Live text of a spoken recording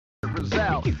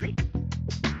result.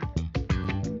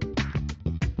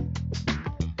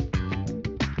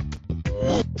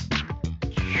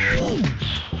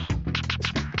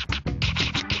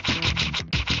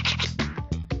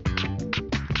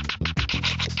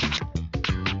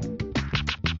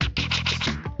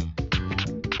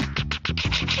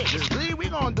 See, we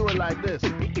gonna do it like this.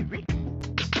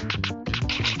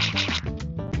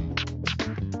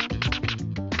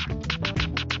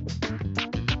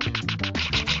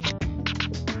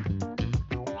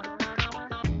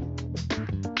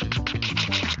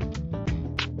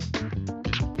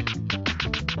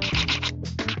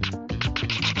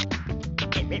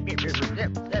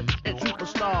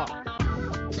 Superstar.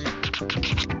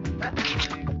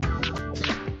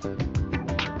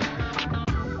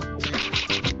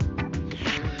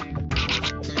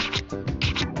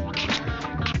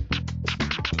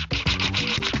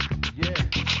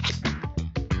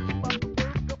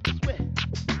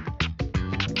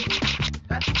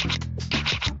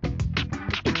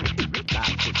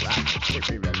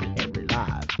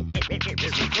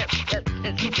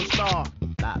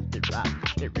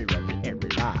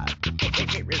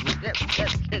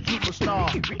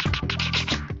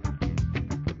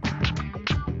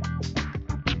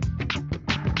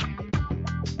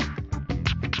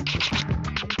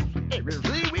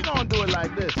 See, we gonna do it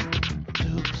like this.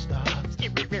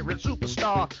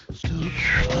 Superstar,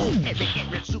 superstar,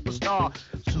 superstar,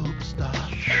 superstar.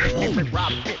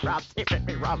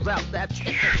 Rob out that.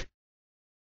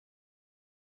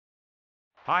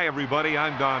 Hi everybody,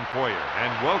 I'm Don Poyer,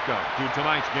 and welcome to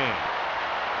tonight's game.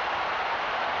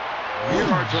 Here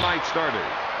are tonight's starters.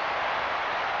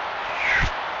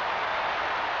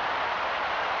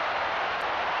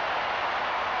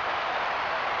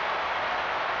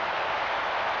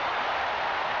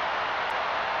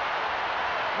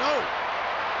 No.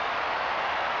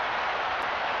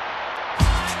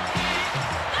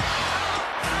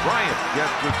 Bryant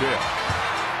gets the tip.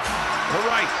 To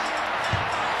right.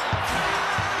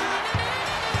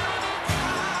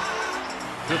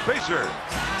 To Fisher.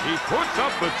 He puts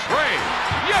up the tray.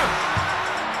 Yes!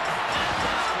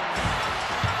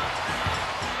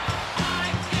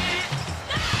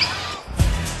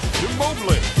 To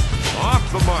Mobley. Off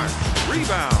the mark.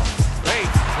 Rebound. They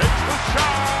takes the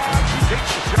shot. He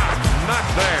takes the shot. Not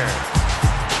there.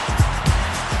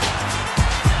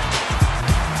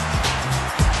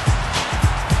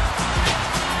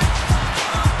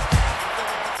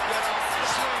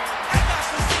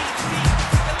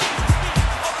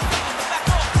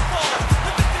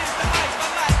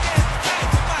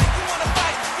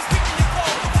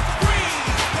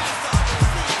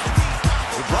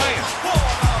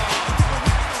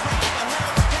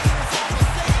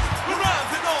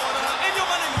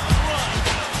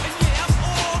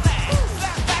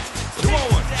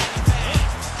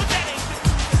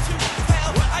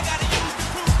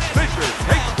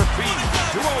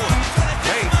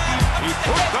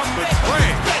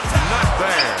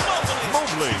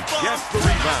 Gets the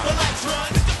rebound.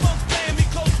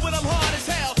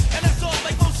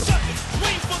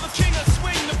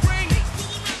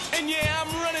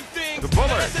 The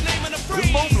Buller. To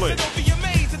Mobley.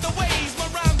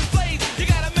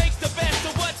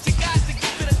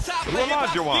 To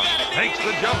Olajuwon. Takes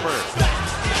the jumper.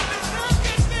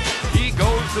 He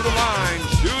goes to the line,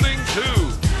 shooting two.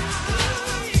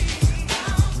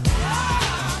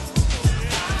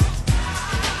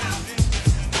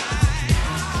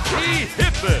 He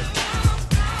hits it.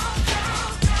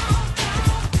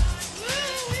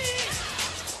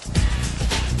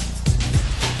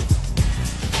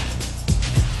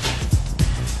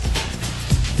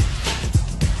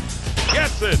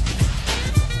 Gets it.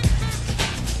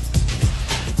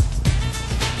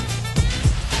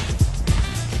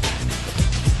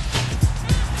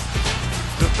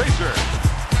 To Fisher.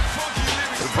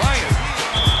 To Bryant.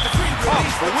 Off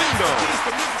the window.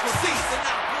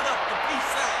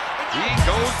 He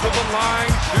goes to the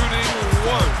line, shooting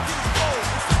one.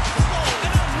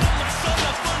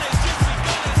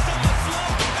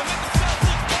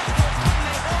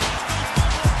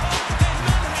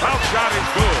 Foul shot is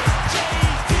good.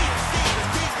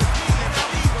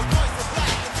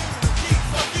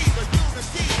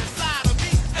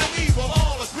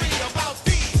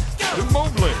 To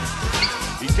Mobley.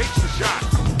 He takes the shot.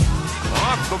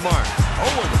 Off the mark.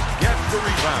 Owens gets the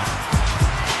rebound.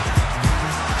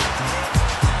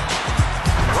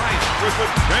 With a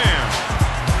jam.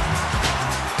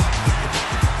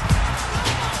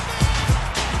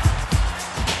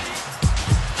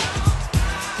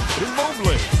 To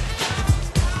Mobley.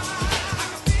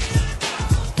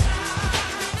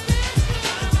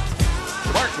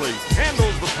 Barkley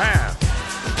handles the pass.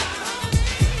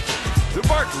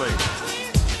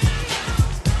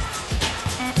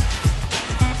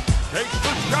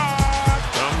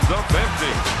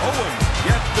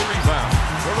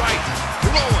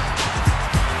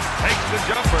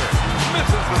 jumper.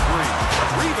 Misses the three.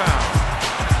 Rebound.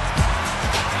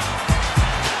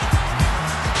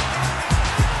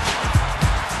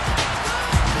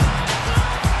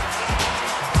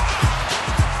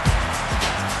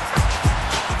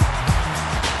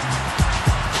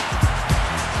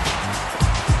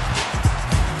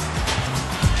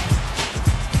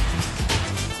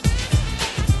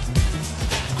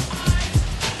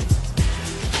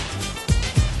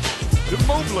 To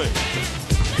Mobley.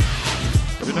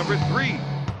 To number 3.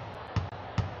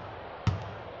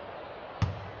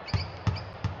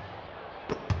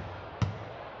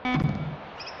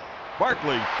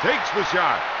 Barkley takes the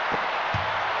shot.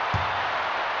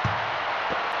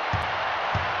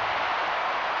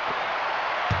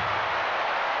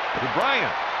 To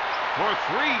Bryant for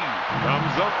 3.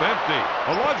 Comes up empty.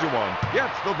 Olajuwon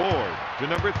gets the board. To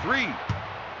number 3.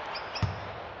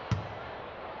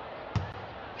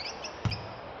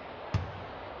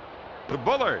 To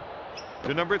Bullard.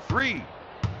 To number 3.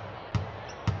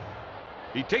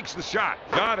 He takes the shot.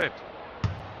 Got it.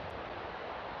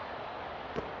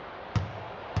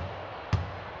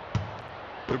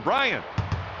 To Bryant.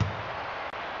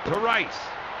 To Rice.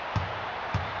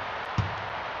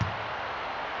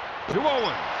 To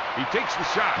Owens. He takes the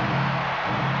shot.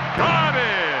 Got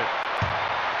it!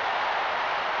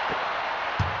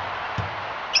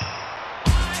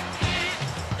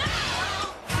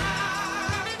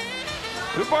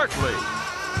 To Barkley.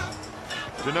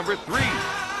 To number 3.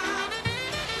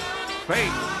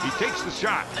 Payne. He takes the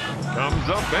shot. Comes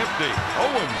up empty.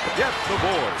 Owens gets the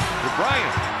board. To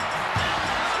Bryant.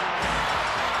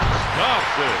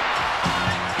 Stops it.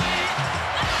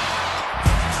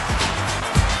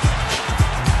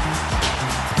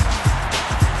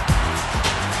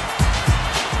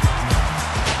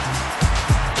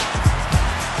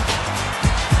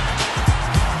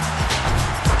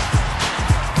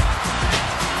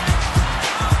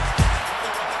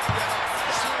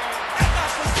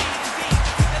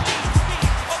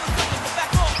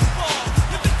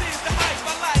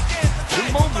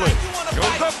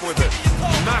 With it.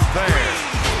 Not there.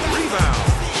 Rebound.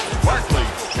 Barkley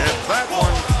gets that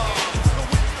one.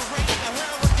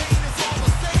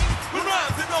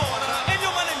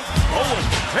 Owens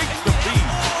takes the feed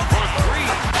for 3.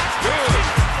 Good.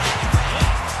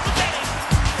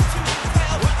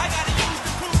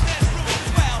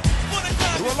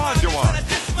 To Olajuwon.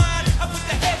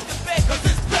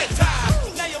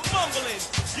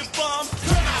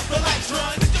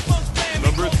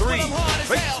 Number 3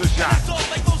 fakes the shot.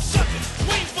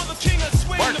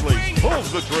 Barkley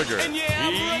pulls the trigger.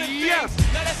 Yes!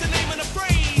 Now that's the name of the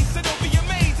phrase. So don't be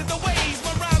amazed at the ways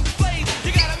my rhyme displays.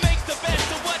 You gotta make the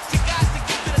best of what you got to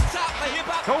get to the top of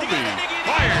hip-hop. Kobe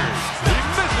fires. He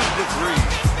misses the 3.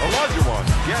 Olajuwon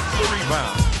gets the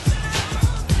rebound.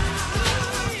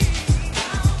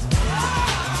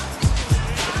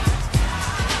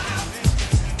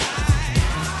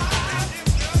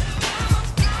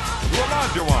 To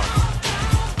Olajuwon.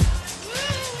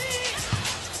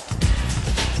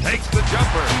 Takes the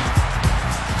jumper.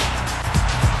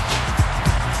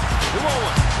 To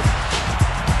Owens.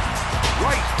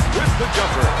 Right with the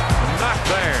jumper. Not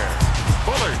there.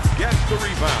 Bullard gets the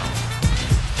rebound.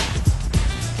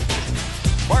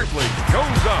 Barkley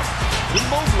goes up to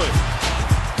Mobley.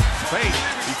 Payne.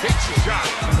 He takes the shot.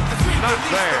 Not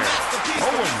there.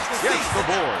 Owens gets the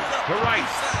board. To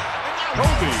Rice.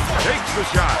 Kobe takes the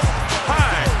shot.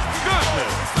 My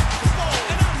goodness.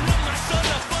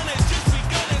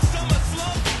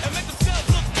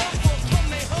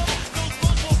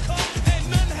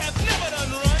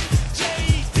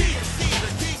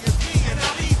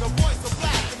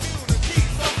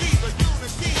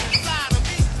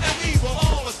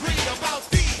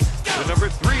 Number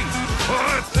 3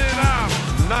 puts it up.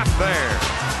 Not there.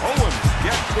 Owens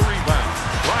gets the rebound.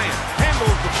 Bryant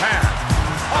handles the pass.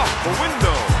 Off the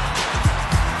window.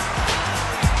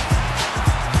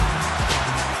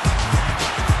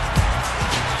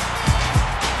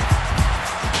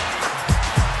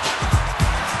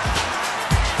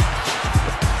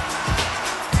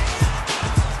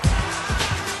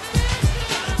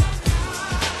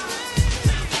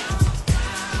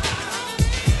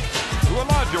 To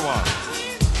Olajuwon.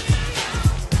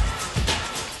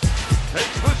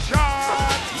 Takes the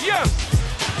shot. Yes!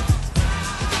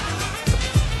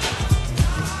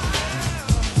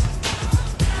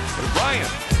 To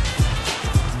Bryant.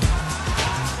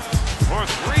 For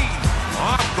 3.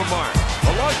 Off the mark.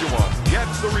 Olajuwon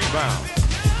gets the rebound.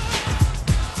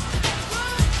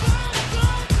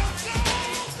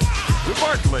 To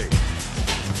Barkley.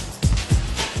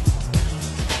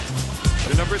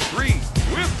 To number 3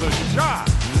 with the shot.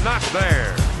 Not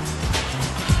there.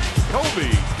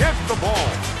 the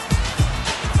ball.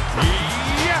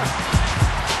 Yes!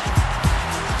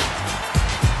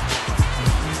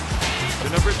 To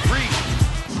number 3.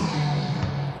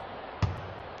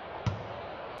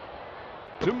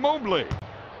 To Mobley.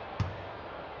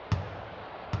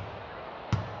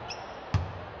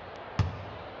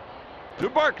 To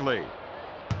Barkley.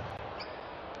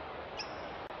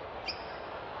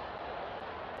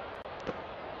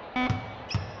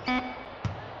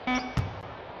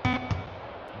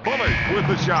 Bullard with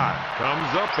the shot.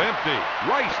 Comes up empty.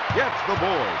 Rice gets the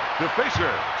board. To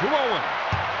Fisher. To Owen.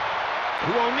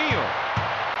 To O'Neal.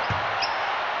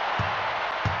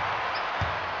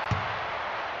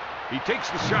 He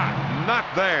takes the shot. Not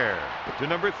there. To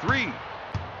number 3.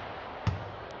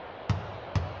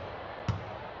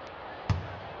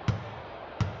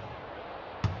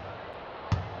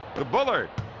 To Bullard.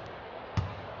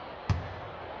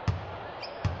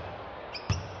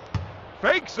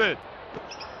 Fakes it.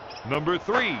 Number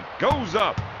 3 goes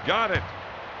up. Got it.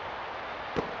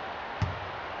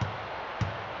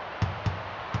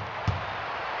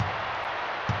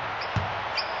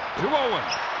 To Owen.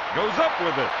 Goes up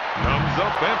with it. Comes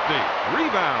up empty.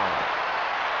 Rebound.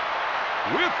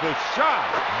 With the shot.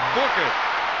 Book it.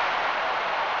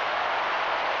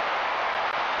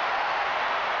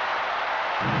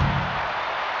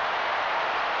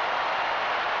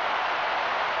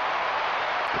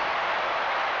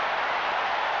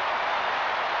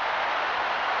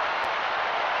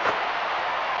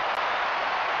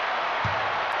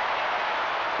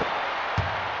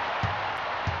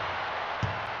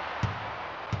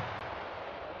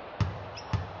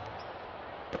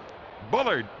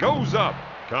 Bullard goes up,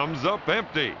 comes up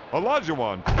empty.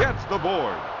 Olajuwon gets the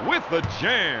board with the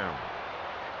jam.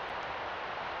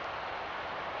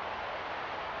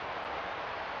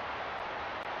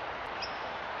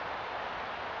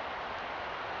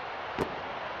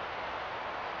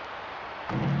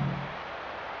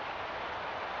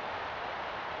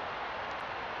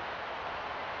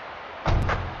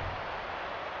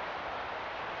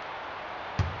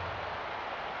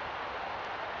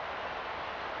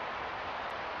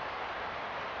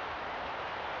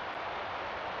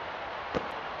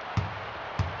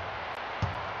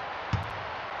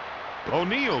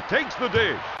 O'Neal takes the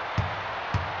dish.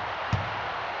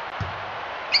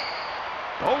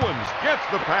 Owens gets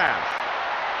the pass.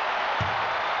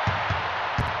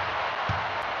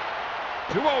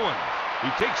 To Owens. He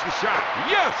takes the shot.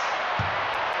 Yes!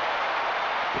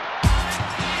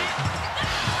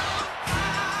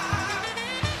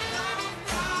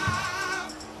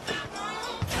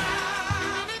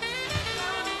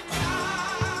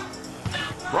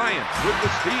 Bryant with the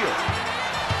steal.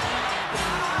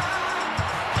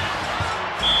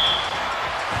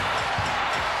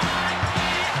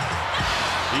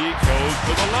 He goes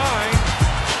to the line.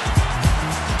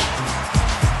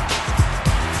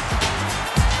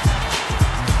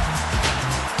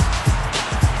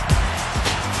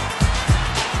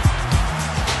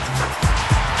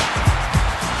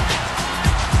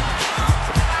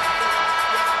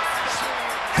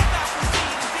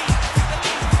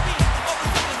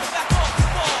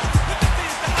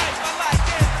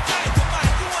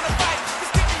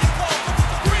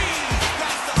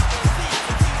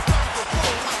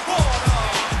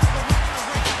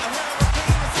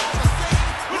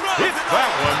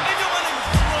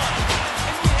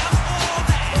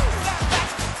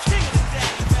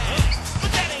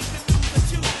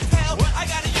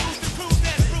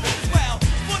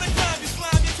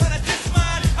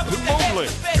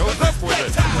 Goes up with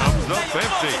it. Comes up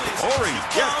empty. Ori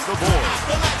gets the board.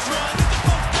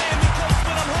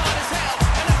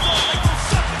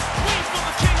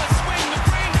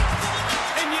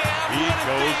 He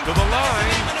goes to the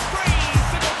line.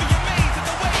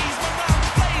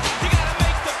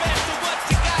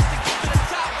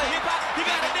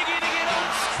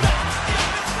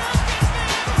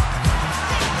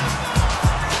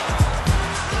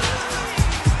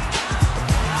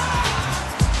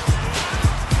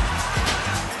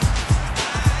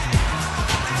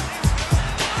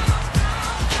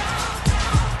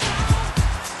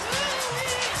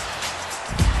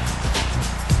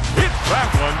 That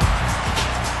one.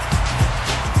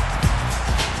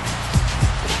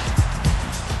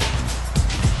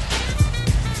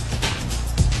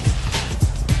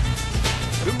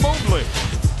 To Mobley.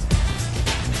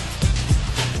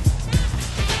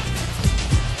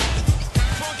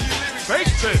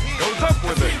 Fakes it. Goes up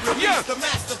with it. Yes. The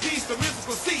masterpiece, the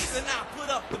musical cease, and I put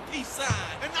up the peace sign.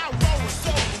 And I roll and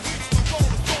soul, reach my goal,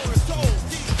 the score is told.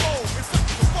 Deep goal, it's such a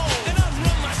fold. And I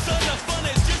run my son, the fun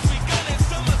is just begun in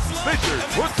summer slow. Fisher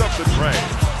puts up the tray.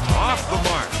 Off the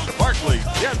mark. Barkley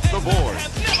gets gets the board.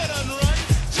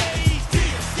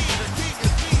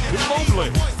 To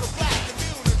Mobley.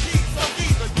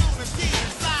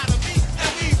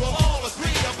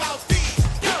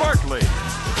 To Barkley.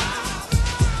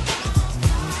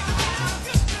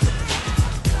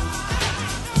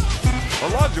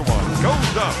 Olajuwon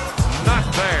goes up. Not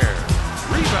there.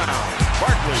 Rebound.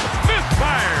 Barkley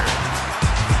misfired.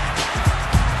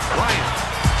 Bryant.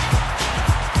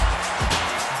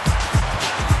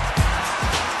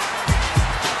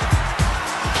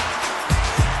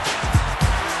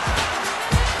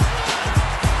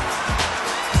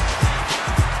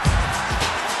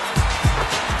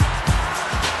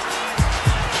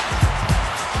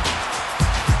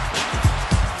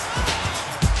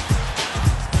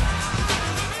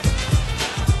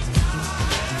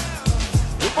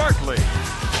 Barkley.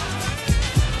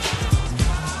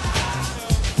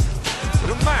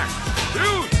 To Mack.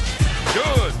 Shoot.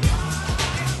 Good.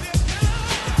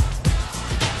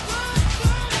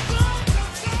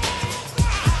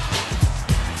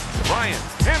 Bryant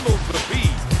handles the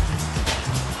feed.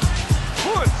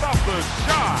 Puts up the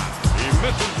shot. He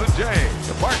misses the J.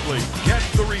 To Barkley gets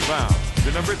the rebound.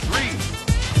 To number 3.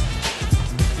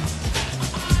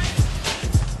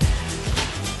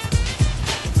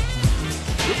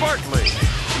 To Barkley.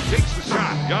 He takes the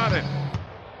shot. Got it.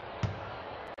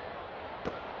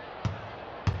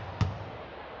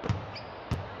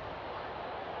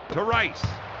 To Rice.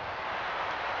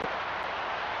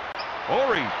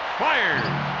 Ori fires.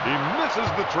 He misses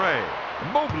the tray.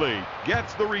 Mobley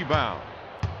gets the rebound.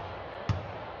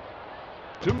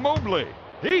 To Mobley.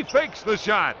 He fakes the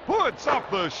shot. Puts up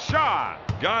the shot.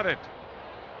 Got it.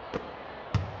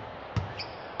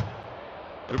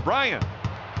 To Bryant.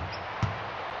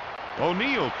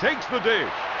 O'Neal takes the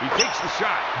dish. He takes the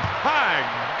shot. My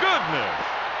goodness.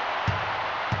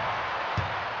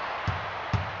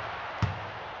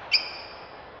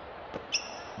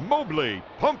 Mobley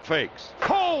pump fakes.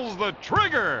 Pulls the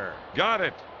trigger. Got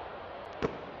it.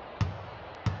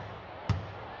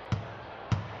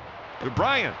 To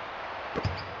Bryant.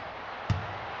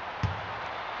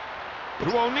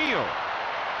 To O'Neal.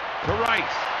 To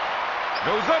Rice.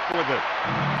 Goes up with it.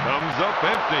 Comes up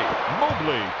empty.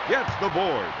 Mobley gets the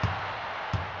board.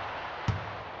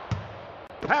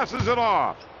 Passes it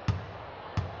off.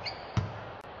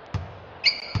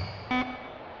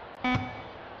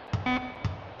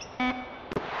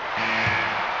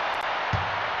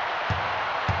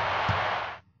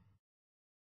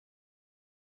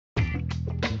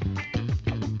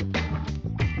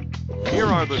 Here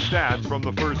are the stats from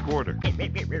the first quarter.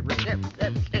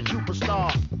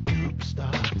 Superstar.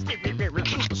 Superstar.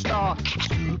 Superstar.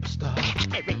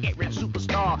 Superstar.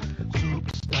 Superstar.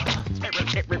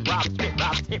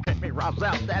 Superstar. Robs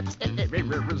out. That's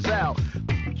result.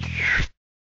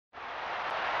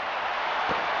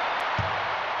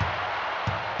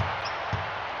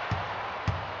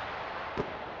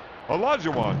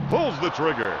 Olajuwon pulls the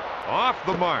trigger. Off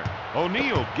the mark.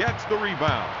 O'Neal gets the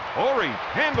rebound. Ori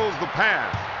handles the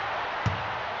pass.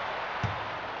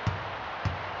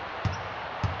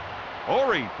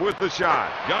 Ori with the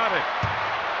shot. Got it.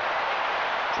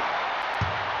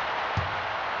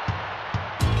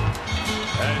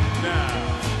 And now,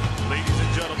 ladies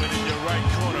and gentlemen, in your right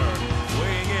corner,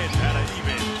 weighing in at an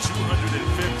even 215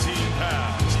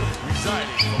 pounds,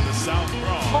 residing from the South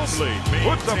Bronx. Mobley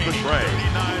puts up the tray.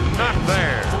 Not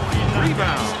there.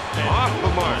 Rebound. Off the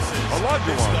mark.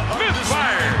 Olajuwon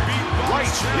misfired.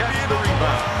 Rice gets the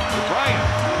rebound. Bryant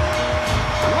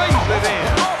lays it in.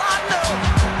 All I know,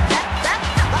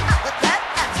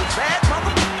 that's a bad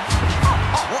mother.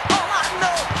 All I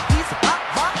know, he's about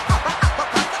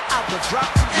to drop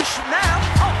some issue now.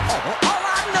 All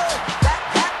I know,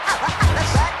 that's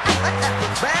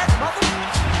a bad mother.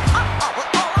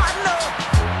 All I know,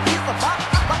 he's about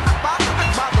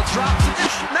to drop some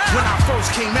issue now. When I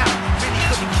first came out, many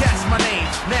couldn't guess my name.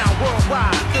 Now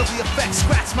worldwide, feel the effects,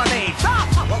 scratch my name.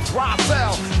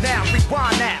 Rosell, now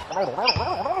rewind that.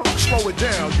 Slow it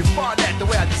down, you find that the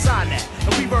way I designed that.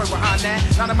 The reverb behind that,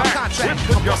 not in my contract.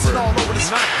 With the I'm busting jumper. all over the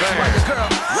spot. Not there. Like a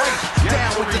girl, Rice down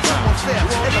gets the with the rebound. 2 and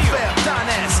 5 in the fair. Don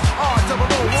S,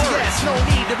 R-double-O-T-S, no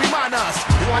need to remind us.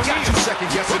 I got you second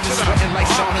guessing this sweating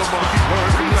like saunas. If you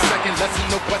heard from the second lesson,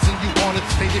 no question you want it.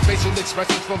 Stage your facial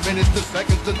expressions from minutes to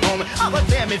seconds to moment. Oh, but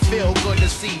damn, it feel good to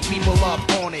see people up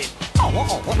on it. All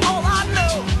I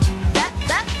know, that's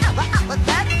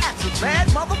a bad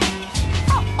mother.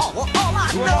 All I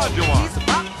To know, Olajuwon. he's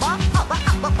about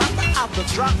to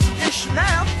drop some issue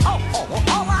now. All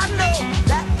I know,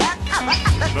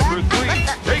 Number 3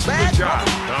 takes the shot.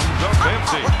 Comes up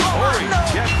empty. Ori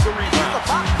gets the rebound.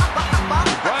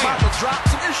 about to drop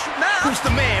some issue now. Who's the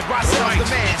man?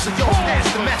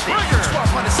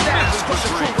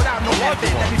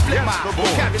 effort. Let me flip my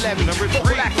vocabulary.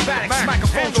 Vocal acrobatics,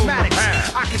 microphone dramatics.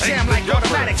 I can jam like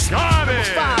automatics. Number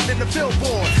 5 in the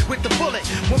billboard with the bullet.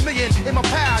 1 million in my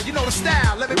pal, you know the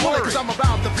style. Let me pull it, cause I'm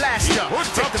about to blast ya.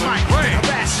 Take the mic, then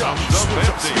harass ya. Switch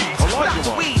up speed. Without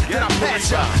the weed, then I pass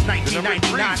ya.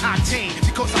 1999 octane,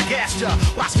 because I gassed ya.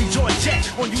 Watch me join jet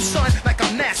on you, son, like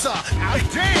I'm NASA.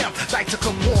 Damn, like to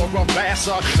come war on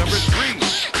Bassa. Number 3.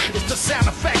 It's the sound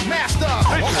effect master.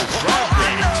 And I'll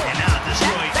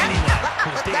destroy anyone who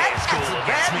dares go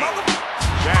against me.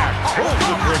 Jack pulls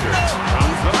the trigger.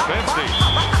 Comes up empty.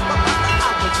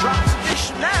 Drop some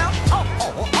issue now. All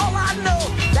I know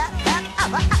that's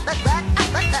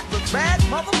a bad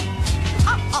mother.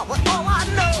 All I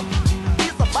know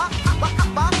is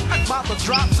about to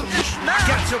drop some issue now. I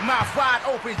got your mouth wide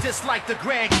open just like the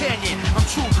Grand Canyon. I'm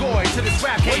true goy to this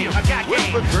rap game. I got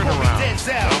game. Call me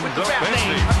Denzel with the rap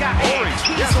name. I got aim.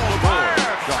 He's on fire.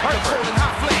 Like a cold and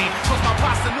hot flame. Cause my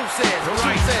pasta new says, the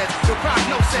right says, the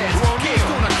prognosis. Kids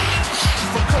doing a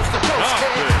from coast to coast.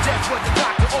 That's what the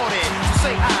doctor ordered. So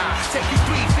say I take you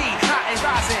 3 feet high and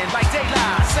rising like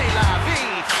daylight. Say la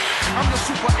vie. I'm the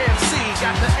super MC.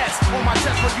 Got the S on my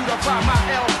chest for you to buy my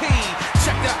LP.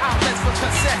 Check the outlets for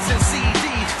cassettes and CD.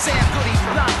 Sam Goody,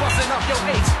 line busting up your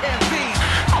HMV.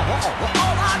 All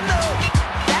I know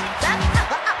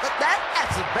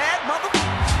that's a bad mother.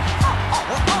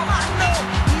 All I know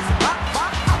he's about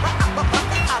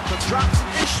to drop some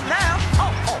issue now.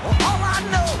 All I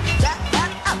know that's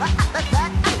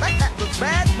a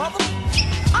bad mother.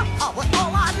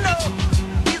 All I know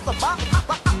he's about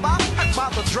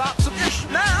to drop some issue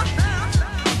now.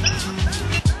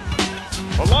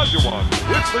 Olajuwon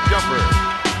with the jumper.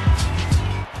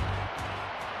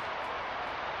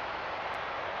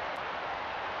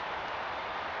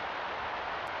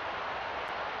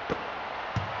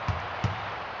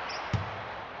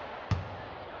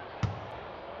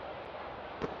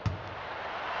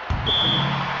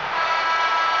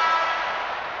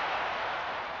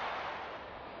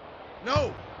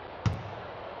 No.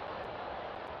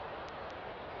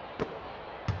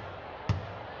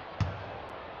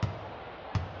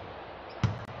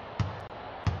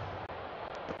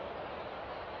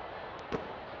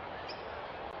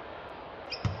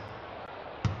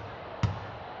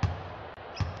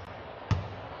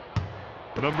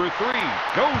 Number 3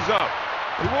 goes up.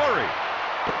 Glory.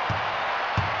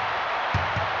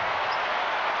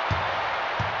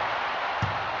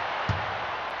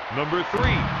 Number 3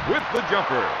 with the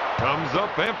jumper. Comes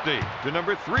up empty to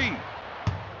number 3.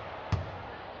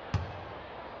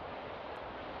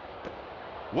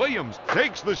 Williams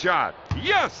takes the shot.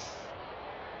 Yes!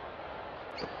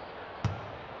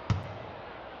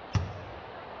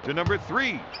 To number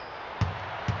 3.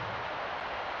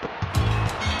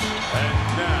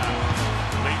 And now,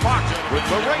 Fox with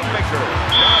the rainmaker.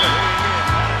 Got it. weighing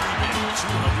in at an even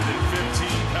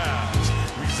 215 pounds,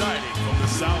 residing from the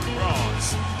South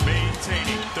Bronx,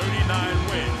 maintaining 39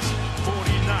 wins,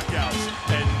 40 knockouts,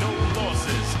 and no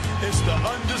losses. It's the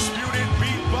undisputed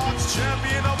beatbox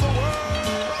champion of the world.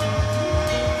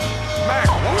 Max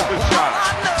with the shot.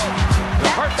 The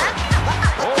Harper.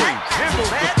 Oh, he handles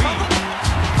the beat.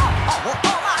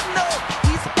 All I know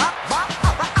he's about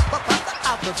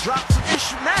to drop some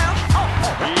issue now. All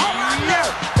I know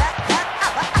that's a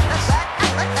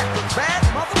bad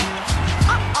mother.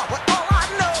 All I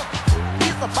know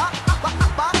he's about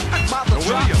to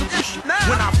drop some issue now.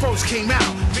 When I first came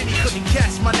out, many couldn't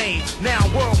catch my name. Now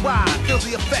worldwide, feel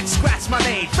the effect, scratch my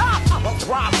name.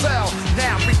 Rosell,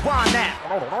 now rewind that.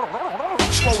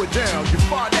 Slow it down, you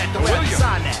find that, the way I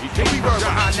sign that. The reverb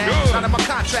behind that, not in my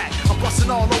contract. I'm busting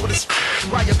all over this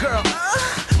while your girl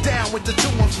down with the 2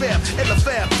 and 5th, in the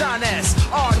 5th, Don S,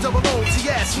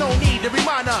 R-O-O-T-S, no need to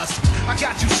remind us. I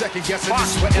got you second guessing, you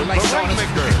sweating like saunas.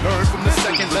 Learn from the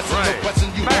second lesson, no question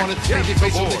you want it. Daily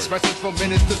facial expressions from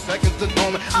minutes to seconds to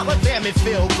moment. Oh, damn, it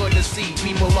feel good to see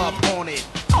people up on it.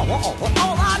 All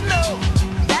I know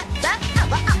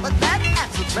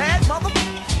that's a bad mother.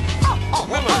 All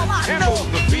I know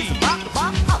the beat.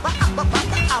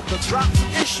 about to drop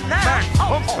some issue now. Max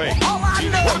pumping. All I He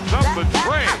know puts up the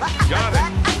train. Got it.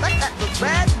 that's a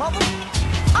bad mother.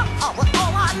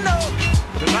 All I know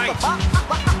Tonight.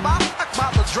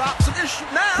 about to drop some issue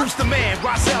now. Who's the man?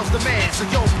 Rosell's the man, so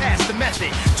yo, pass the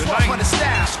method. 1200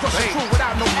 styles, crush a crew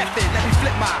without no effort. Let me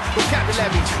flip my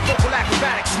vocabulary, vocal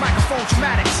acrobatics, microphone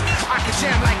dramatics. I can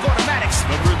jam like automatics.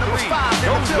 Number 5 3 in the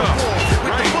goes up. billboard with the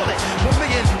Right. bullet. 1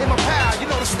 million in my pal, you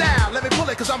know the style. Let me pull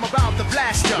it, cause I'm about to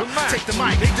blast ya. Take the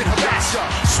mic, then harass ya.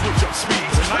 Switch up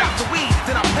speeds. Without the weed,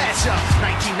 then I pass ya.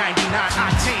 1999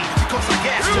 octane, because I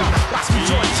gassed ya. Watch me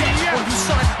join jet on you,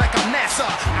 son, like I'm nasty.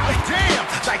 passer. Damn,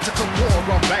 like to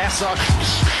war on Bassa.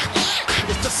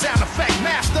 It's the sound effect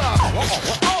master.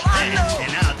 All I know,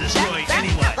 and I'll destroy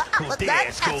anyone who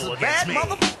dares go against me. All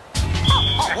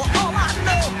I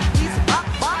know, he's about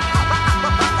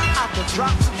to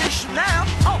drop some issue now.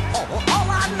 All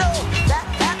I know,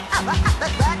 that's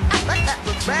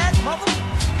a bad mother.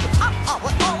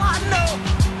 All I know,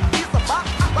 he's about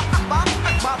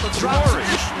to drop some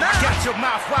issue now. Got your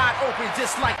mouth wide open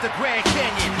just like the Grand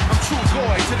Canyon. I'm true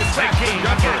goy to this rap game.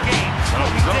 I got game.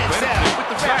 Homie Denzel with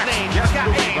the rap name. I got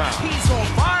aim. He's on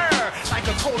fire like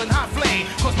a cold and hot flame.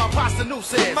 Cause my pasta new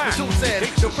says,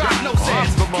 the prognosis.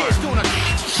 Kids doing a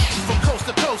from coast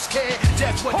to coast, kid.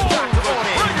 That's what the doctor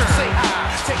ordered. Say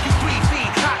I take you 3 feet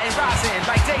hot and rising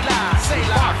like daylight. Say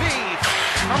la vie.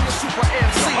 I'm the super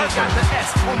MC. Got the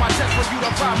S on my chest for you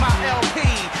to buy my LP.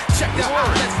 Check the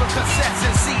outlets for cassettes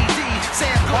and CD.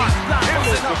 Sam Goody, line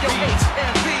busting up your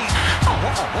HMV. All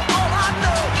I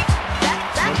know,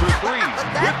 Number 3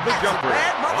 with the jumper.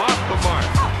 Off the mark.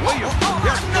 Williams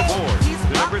gets the board.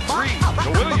 To number 3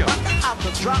 to Williams.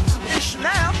 Drop some issue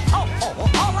now. All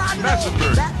I know,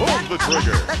 Messenberg pulls the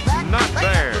trigger. Not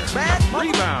there.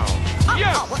 Rebound.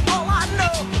 Yes. All I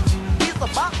know, he's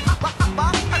about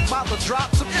to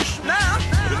drop some issue now.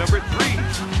 To number 3.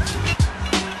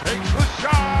 Takes the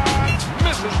shot.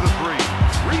 Misses the 3.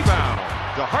 Rebound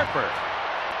to Harper.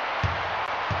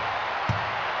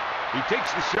 He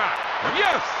takes the shot.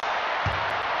 Yes.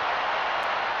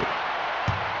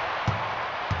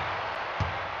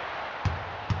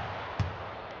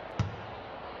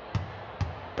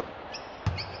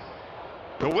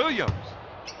 To Williams.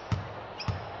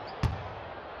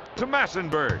 To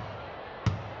Massenberg.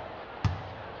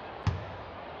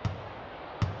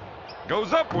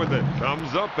 Goes up with it.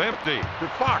 Comes up empty. To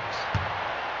Fox.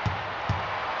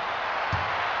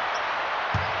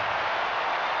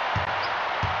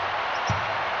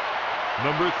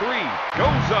 Number 3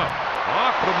 goes up.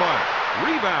 Off the mark.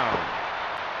 Rebound.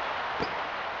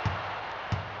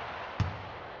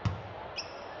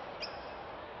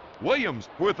 Williams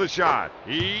with a shot.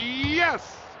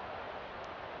 Yes!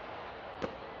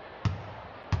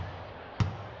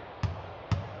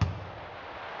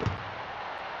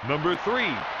 Number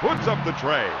 3 puts up the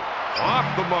tray.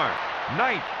 Off the mark.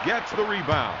 Knight gets the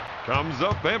rebound. Comes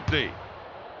up empty.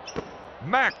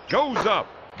 Mack goes up.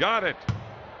 Got it.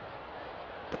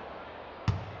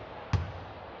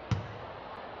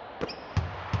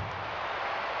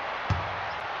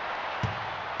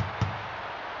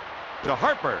 To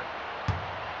Harper.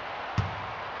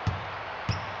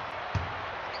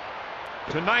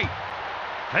 Tonight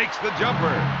takes the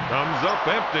jumper. Comes up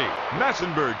empty.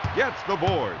 Massenberg gets the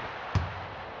board.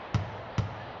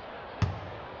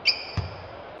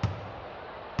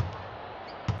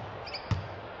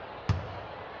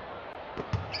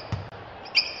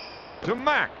 To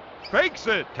Mack. Fakes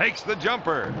it. Takes the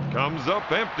jumper. Comes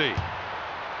up empty.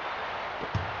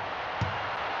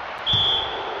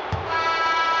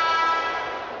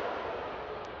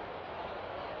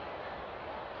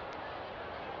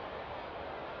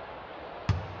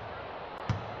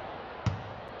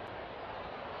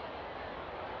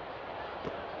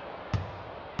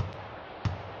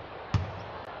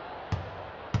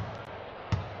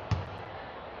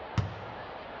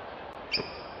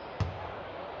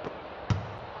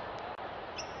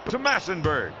 To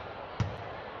Massenberg.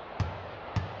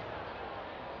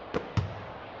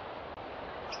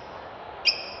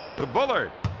 To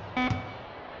Bullard.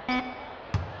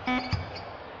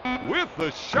 With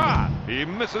the shot. He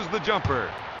misses the jumper.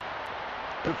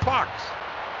 To Fox.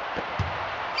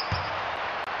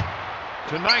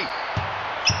 To Knight.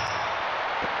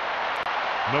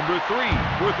 Number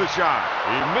 3 with the shot.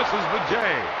 He misses the J.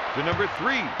 To number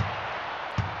 3.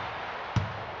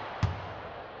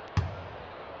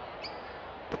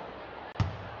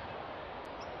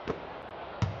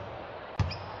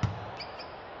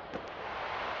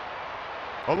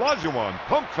 Olajuwon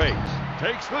pump fakes.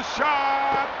 Takes the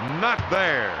shot. Not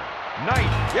there.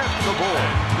 Knight gets the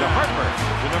board. To Harper.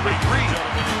 To number 3.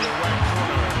 Gentlemen in your right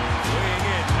corner, weighing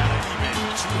in at an even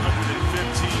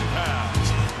 215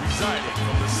 pounds, residing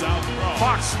from the South Bronx.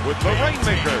 Fox with the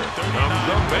rainmaker.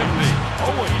 Comes up empty.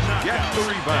 Owens gets the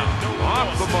rebound.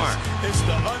 Off the mark. It's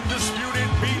the undisputed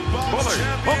beatbox Bullard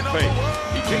champion pump of the fake.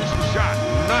 world. He takes the shot.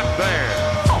 Not there.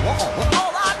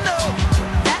 All I know,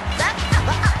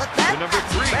 To number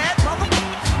 3. bad mother.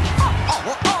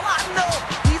 All I know,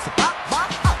 he's about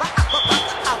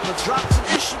to drop some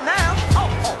issue now.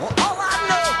 All I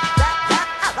know,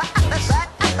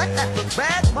 that's a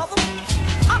bad mother.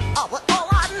 All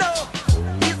I know,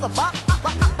 he's about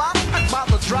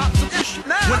to drop some issue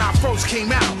now. When I first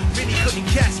came out, many couldn't couldn't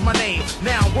catch my name.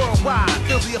 Now worldwide,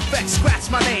 feel the effects,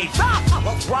 scratch my name.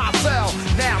 Brazil,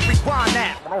 now rewind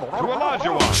that.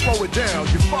 Slow it down,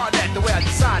 you find that the way I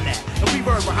design that. The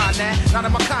reverb behind that, not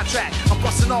in my contract. I'm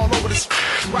busting all over this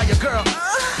while your girl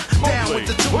down with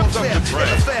the 2 and 5 and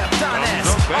the fab. Don S,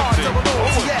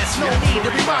 R-double-O-T-S, no need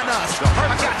to remind us.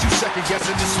 I got you second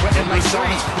guessing this sweating like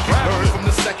saunas. If you learn from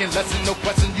the second lesson, no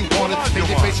question you want it. Take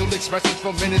your facial expressions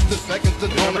from minutes to seconds to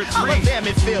dawn. I'm a damn,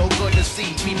 it feel good to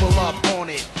see people up on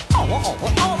it. All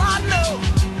I know,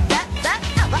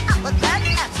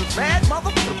 that's a bad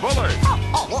mother. Bullard.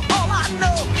 All I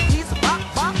know, he's about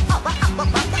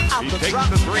He takes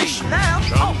the 3. now.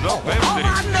 Comes up empty. All I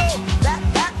know, that's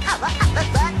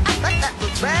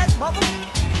a bad mother.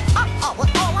 All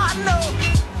I know,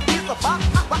 he's about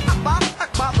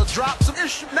to drop some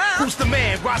issue now. Who's the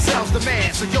man? Rozel's the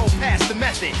man, so yo, pass the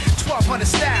method. 1200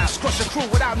 styles, crush a crew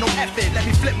without no effort. Let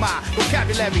me flip my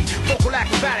vocabulary, vocal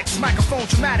acrobatics, microphone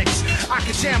dramatics. I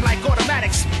can jam like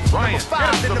automatics. Ryan,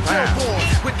 Number 5 in the billboard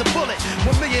with the bullet.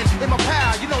 1 million in my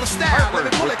pal, you know the style. Let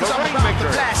me bullet, cause I'm about to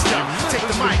blast ya. Take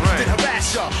the mic, then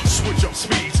harass ya. Switch up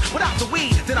speeds. Without the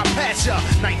weed, then I pass ya.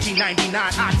 1999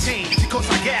 octane, because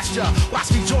I gassed ya.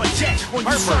 Watch me join jet on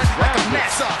you, son, like a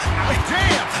NASA.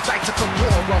 Damn, like to come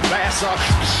war on Massa.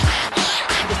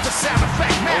 It's the sound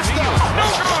effect master.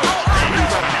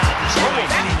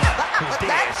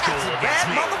 That's a bad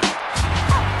mother.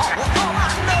 All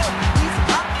I know, he's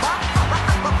about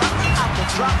to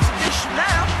drop some issue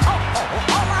now.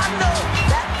 All I know,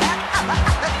 that's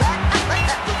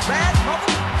a bad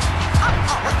mother.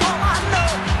 All I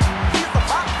know, he's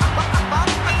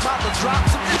about to drop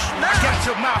some issue now. Got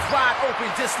your mouth wide open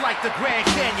just like the Grand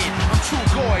Canyon. I'm true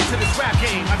goy to this rap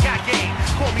game. I got game.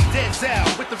 Call me Denzel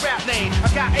with the rap name. I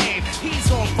got aim. He's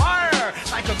on fire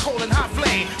like a cold and hot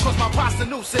flame. Cause my pasta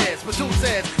new says,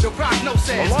 produces, the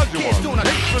prognosis. Kids doing a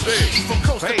from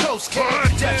coast to coast, kid.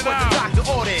 Just what the doctor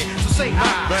ordered. So say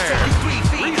I. Take you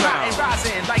 3 feet high and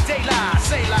rising like daylight.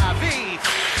 Say la vie.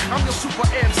 I'm your super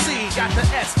MC. Got the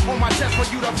S on my chest for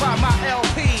you to buy my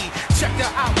LP. Check the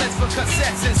outlets for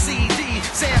cassettes and CD.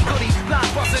 Sam Goody, blind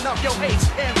busting up your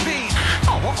HMV.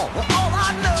 All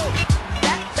I know,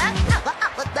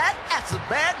 that's a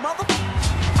bad mother.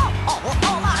 All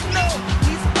I know,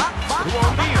 he's about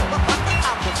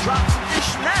to drop some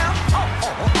issue now.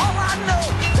 All I know,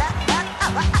 that's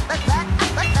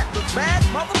a bad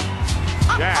mother.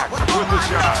 Jack with the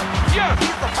shot. Yes!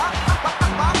 He's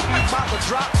about to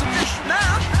drop some issue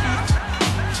now.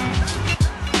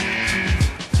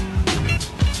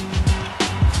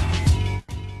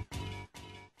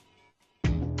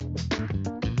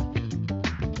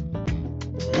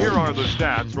 Here are the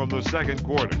stats from the second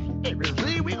quarter. Hey,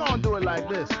 Grizzly, we gonna do it like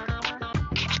this.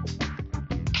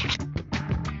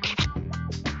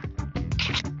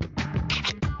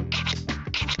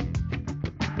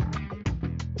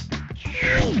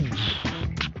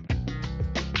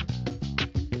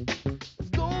 It's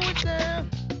going down.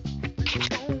 It's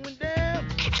going down.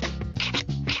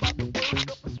 About to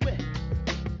work up a sweat.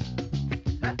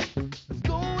 It's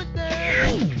going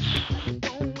down. It's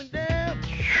going down.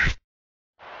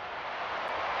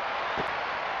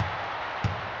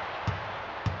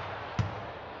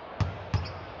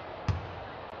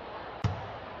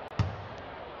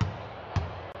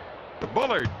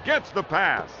 Bullard gets the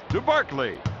pass to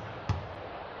Barkley.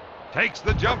 Takes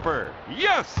the jumper.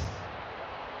 Yes!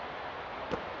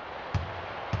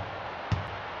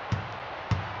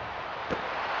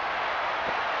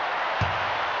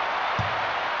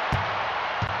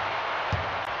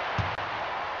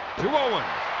 To Owens.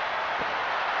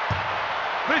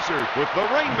 Fisher with the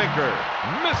rainmaker.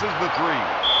 Misses the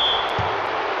 3.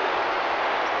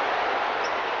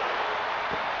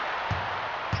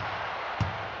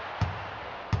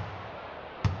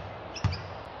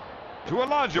 To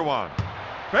Olajuwon.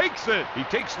 Fakes it. He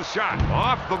takes the shot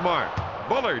off the mark.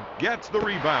 Bullard gets the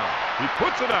rebound. He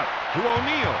puts it up to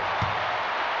O'Neal.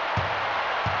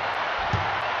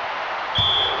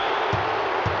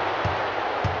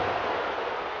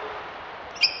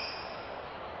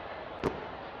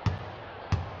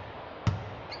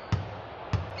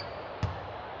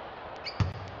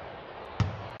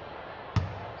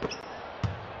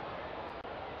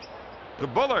 To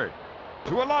Bullard.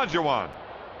 To Olajuwon.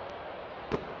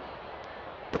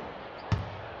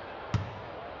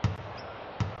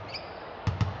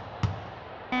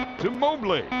 To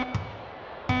Mobley.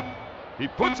 He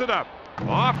puts it up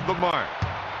off the mark.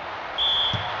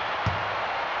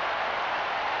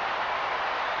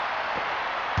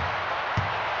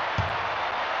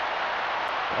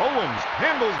 Owens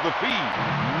handles the feed.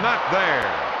 Not there.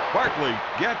 Barkley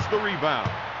gets the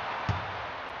rebound.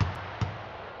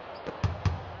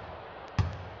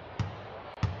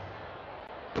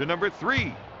 to number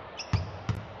 3.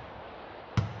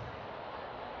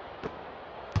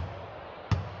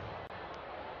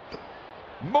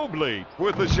 Mobley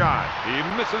with the shot.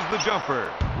 He misses the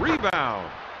jumper. Rebound.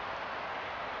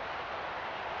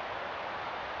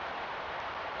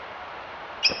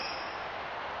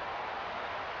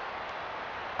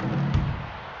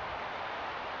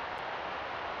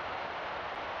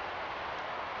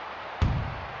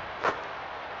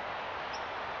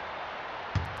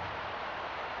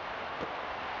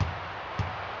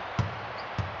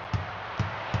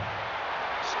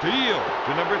 Steal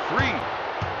to number 3.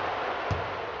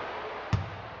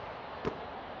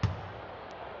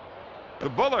 To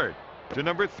Bullard to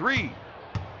number 3.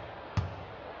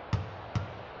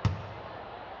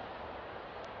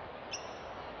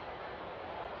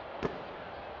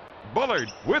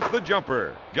 Bullard with the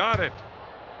jumper. Got it.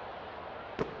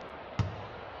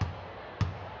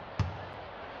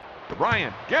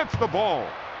 Bryant gets the ball.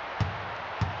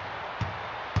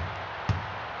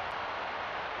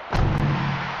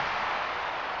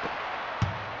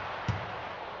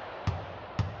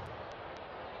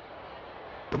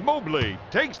 Mobley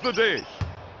takes the dish.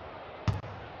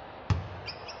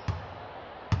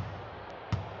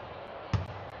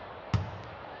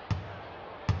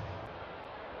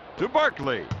 To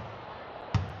Barkley.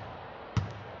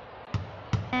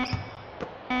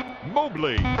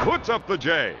 Mobley puts up the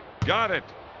J. Got it.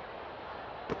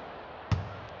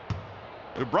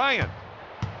 To Bryant.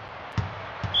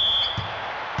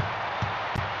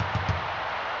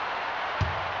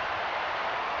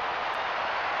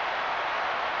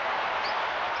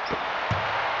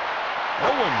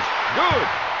 Owens, good.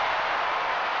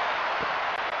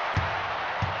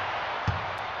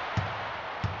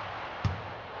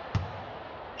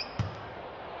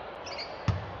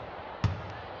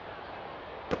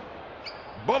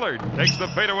 Bullard takes the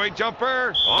fadeaway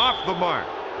jumper off the mark.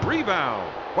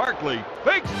 Rebound. Barkley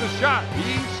fakes the shot.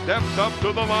 He steps up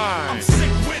to the line. I'm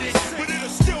sick with it, but it'll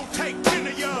still take 10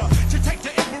 of y'all to take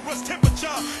the emperor's temperature.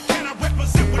 Can I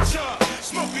represent with y'all?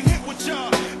 Smoking hit with y'all.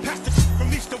 Pass the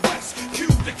from east to west, cube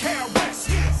to KRS.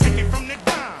 Take it from the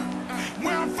dime.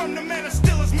 Where I'm from, the man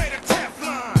still is made of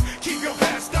Teflon. Keep your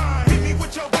past on. Hit me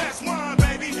with your best wine,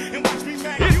 baby, and watch me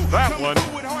make Hit you that come one.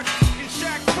 through with hard and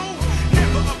Shaq food.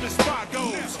 Never up the spot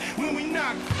goes when we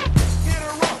knock. Hit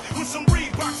her up with some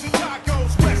Reeboks and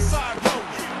tacos. West Side Road.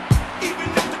 Even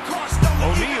if the car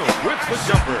stolen. O'Neal with the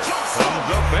jumper. Comes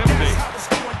up empty.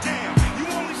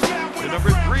 To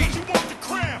number 3.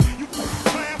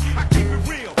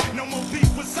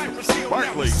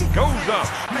 Barkley goes up.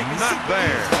 Not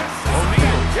there.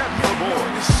 O'Neal gets the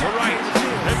board. To Rice.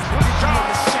 Takes the shot.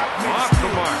 Off the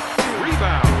mark.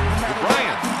 Rebound. To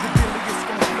Bryant.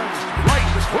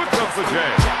 Rice puts up the J.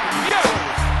 Yes!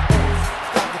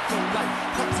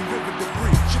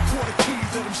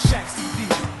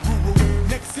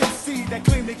 Next MC that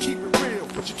claim they keep it real.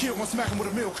 But you kill one, smack him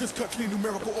with a mill. Chris cut clean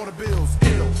numerical order bills.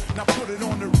 Ill. Now put it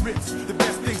on the Ritz. The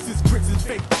best thing since grits and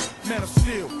fake. Man of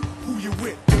steel. Who you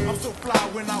with? I'm so fly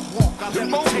when I walk. I To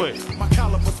Mobley. levitate. My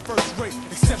caliber's first rate.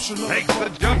 Exceptional. Takes the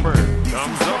jumper.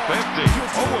 Comes up empty.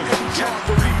 Owens gets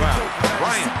the rebound.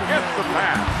 Bryant gets the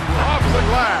pass. Off the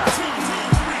glass.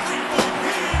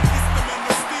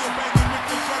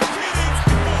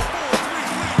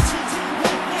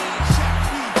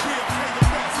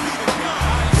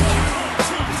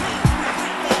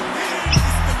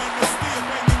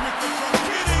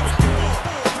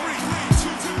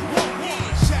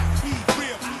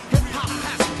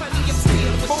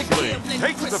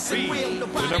 Takes the feed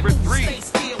to number 3. Takes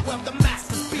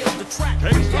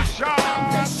the shot.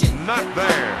 Not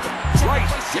there.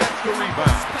 Rice gets the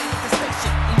rebound.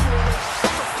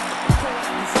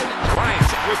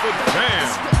 Bryant with the jam.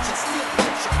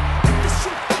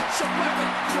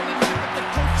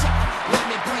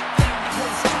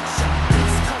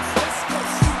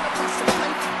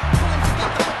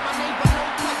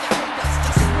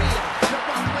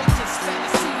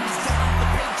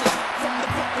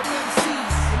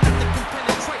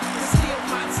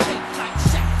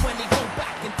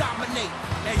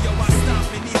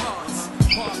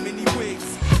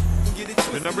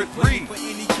 To number 3.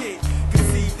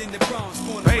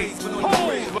 Bate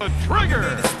pulls the trigger.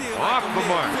 Off the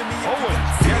mark.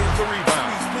 Owens gets the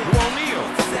rebound. To O'Neal.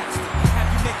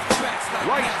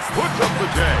 Rice puts up the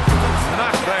J.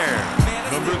 Not there.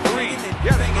 Number 3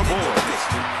 gets the board.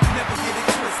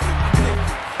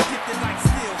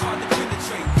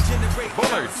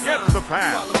 Bullard gets the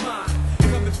pass.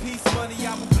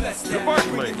 To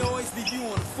Barkley.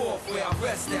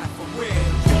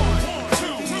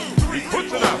 He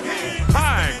puts it up.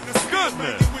 My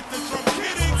goodness.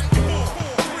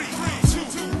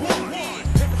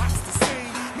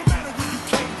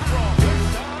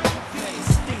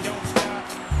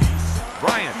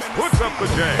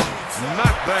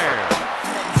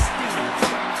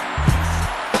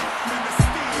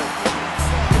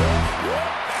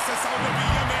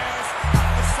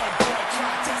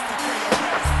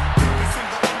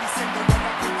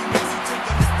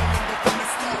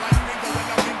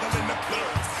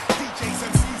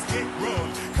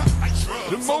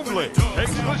 to Mobley.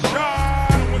 Takes the shot.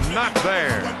 Not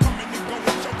there.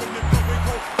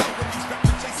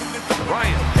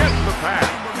 Bryant gets the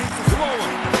pass. To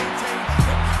Owen.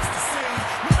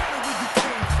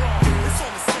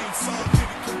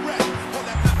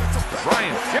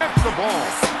 Bryant gets the ball.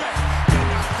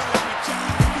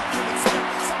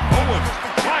 Owen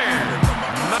fired.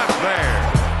 Not there.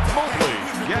 Mobley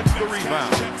gets the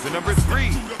rebound to number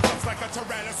 3.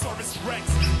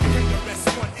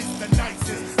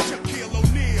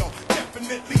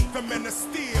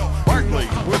 Barkley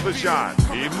with the shot.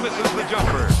 He misses the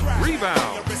jumper.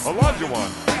 Rebound.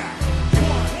 Olajuwon.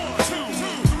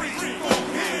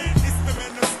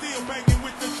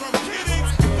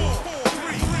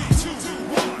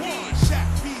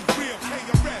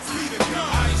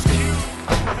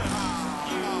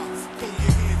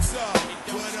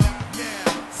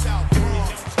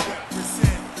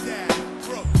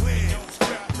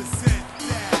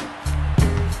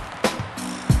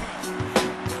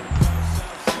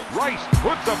 Rice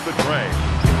puts up the tray.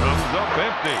 Comes up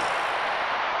empty.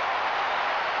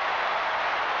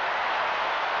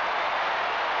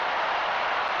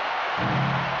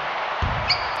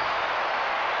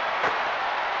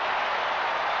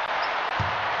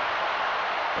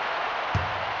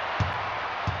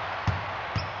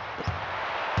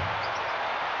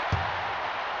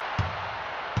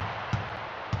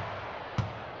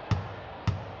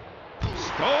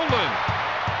 Stolen.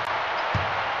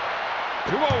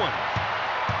 To Owen.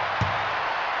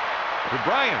 To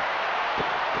Bryant.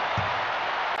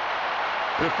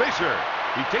 To Fisher.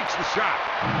 He takes the shot.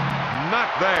 Not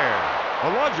there.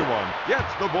 Olajuwon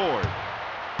gets the board.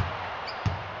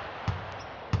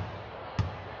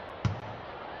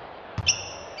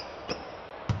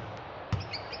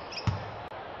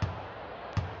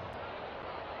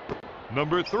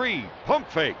 Number 3, pump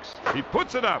fakes. He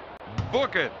puts it up.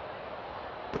 Book it.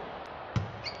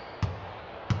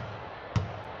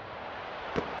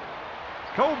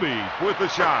 Kobe with the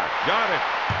shot. Got it.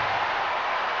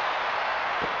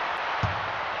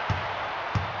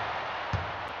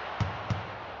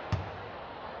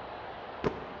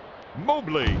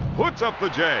 Mobley puts up the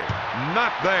J.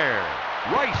 Not there.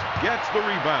 Rice gets the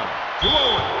rebound. To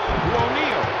Owen. To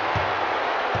O'Neal.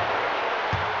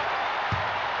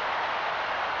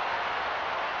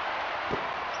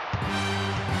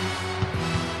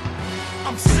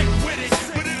 I'm sick with it,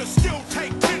 but it'll still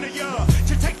take 10 of ya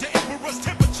to take the emperor's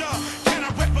temperature. Can I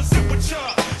represent with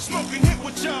ya? Smoking hit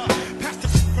with ya. Pass the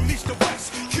from east to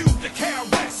west, cube to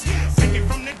KRS. Take it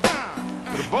from the dime.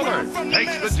 The Bullard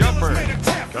takes the jumper.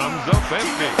 Comes up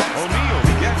empty. O'Neal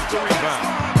gets the rebound.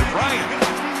 Bryant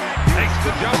takes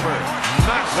the jumper.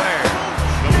 Not there.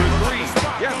 Number 3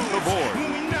 gets the board.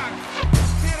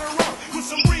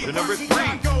 To number 3.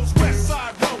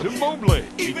 To Mobley.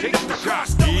 He takes the shot.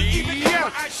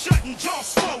 Yes!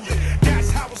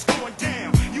 That's how it's going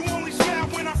down. You only smile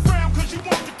when I frown because you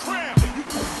want the crown. You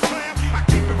clam, I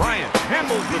keep it. Bryant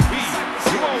handles the feed.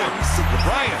 To Owen. To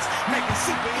Bryant.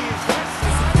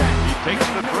 He takes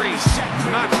the 3.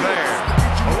 Not there.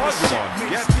 Olajuwon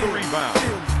gets the rebound.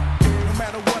 No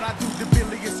matter what I do, the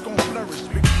Billy is gonna flourish.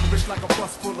 Rich like a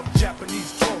bus full of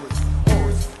Japanese tourists.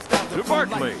 To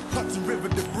Barkley.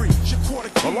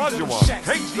 Olajuwon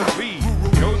takes the feed.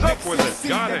 Goes up with it.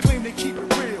 Got it. Claim they keep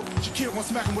it real. Shakir won't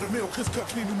smack him with a mill. Chris cut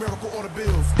clean numerical order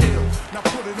bills. Ill. Now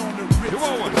put it on the wrist. To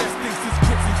Owen. The best things is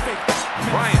kids and fake.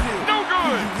 Bryant. No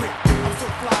good. I'm so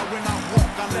fly when I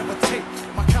walk. I levitate.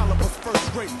 My caliber's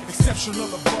first rate. Exceptional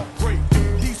above great.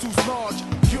 These who's large.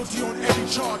 Guilty on every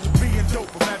charge of being dope.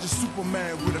 Imagine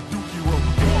Superman with a dookie rope.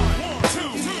 1,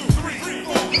 2, 3,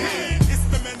 4. It's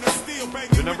the men that steal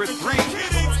banging. To number 3.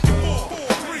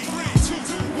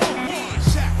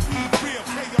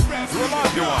 To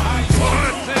Olajuwon.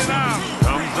 Puts it out.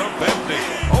 Comes up empty.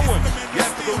 Owen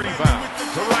gets the rebound.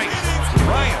 To Rice. To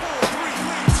Bryant.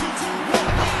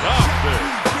 Stops it.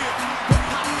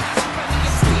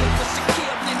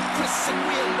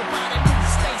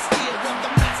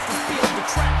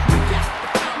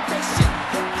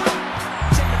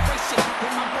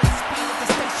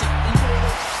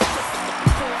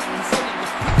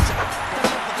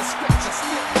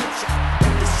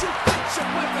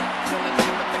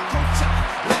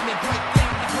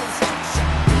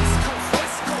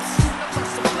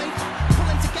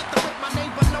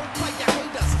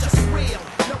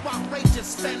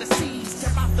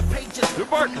 To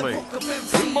Barkley. To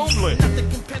Mobley.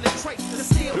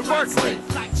 To Barkley.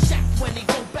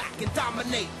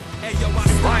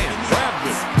 Bryant grabs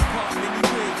it.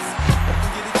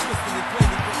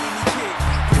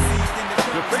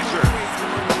 To Fisher.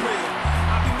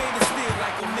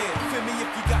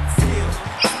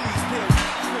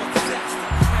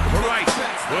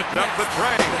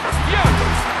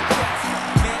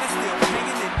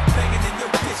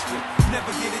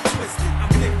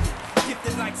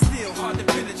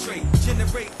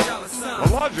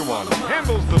 Olajuwon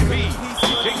handles the feed.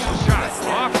 He takes the shot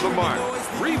off the mark.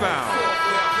 Rebound.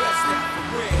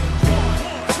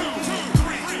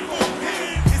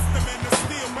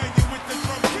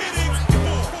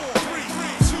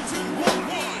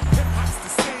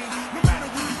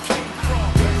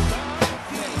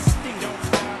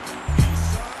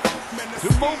 To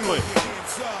Mobley.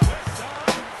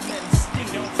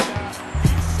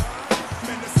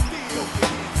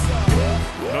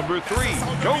 Number 3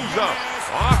 goes up,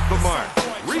 off the mark.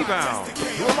 Rebound to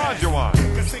Olajuwon.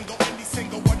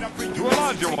 To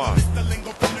Olajuwon.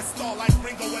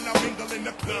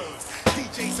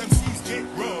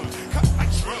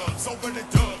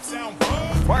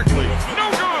 Barkley, no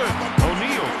good.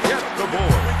 O'Neal gets the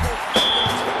board.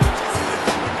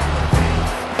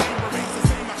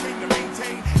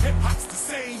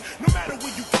 No matter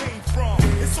where you came from,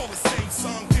 it's all the same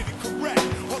song, did it correct.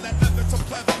 All that leather to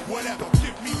pleather, whatever,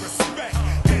 give me respect.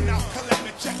 Then I'll collect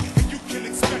the check, and you can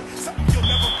expect something you'll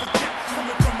never forget,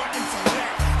 coming from my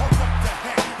intellect. Oh, what the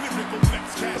heck, lyrical flex,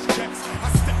 cash checks. I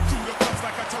step through the clubs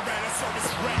like a Tyrannosaurus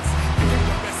Rex.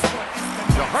 The best one is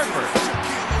the Harper.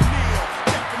 Shaquille O'Neal,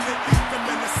 definitely the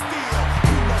men of steel.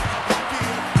 You know how I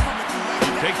feel, coming through like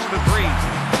that. Takes the 3,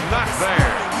 not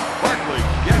there. Barkley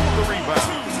gets the rebound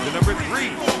to number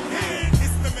 3.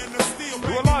 To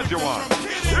Olajuwon.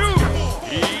 Shoot!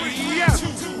 Yes!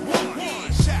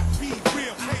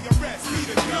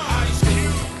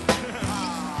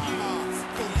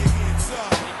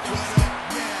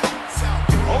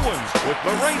 Owens with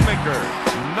the rainmaker.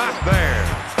 Not there.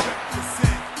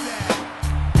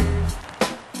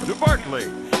 To Barkley.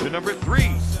 To number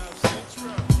 3.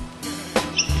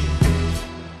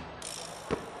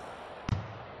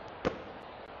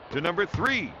 To number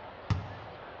 3.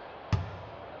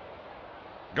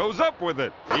 Goes up with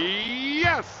it.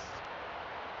 Yes!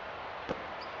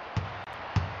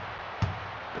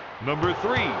 Number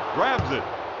 3 grabs it.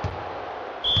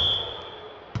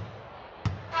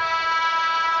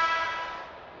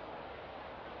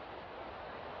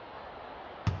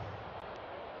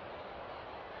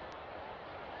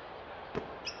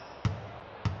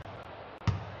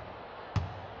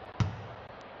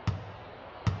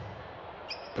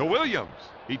 To Williams.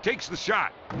 He takes the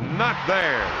shot. Not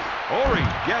there. Ori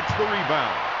gets the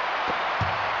rebound.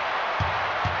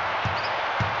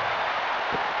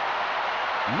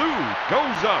 Lou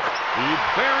goes up. He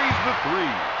buries the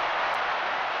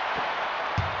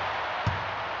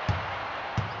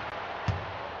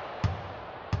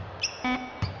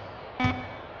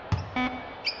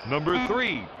 3. Number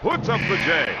 3 puts up the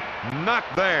J. Not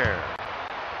there.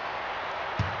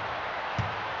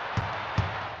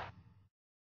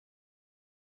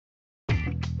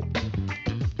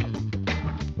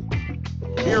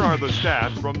 Here are the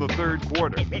stats from the third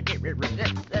quarter.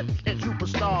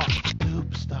 Superstar.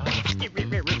 Superstar.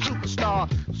 Superstar.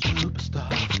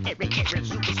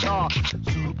 Superstar. Superstar.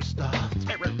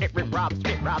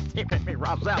 Superstar.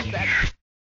 Robs out that.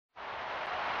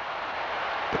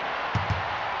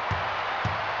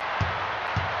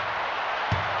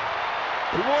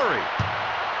 To Ori.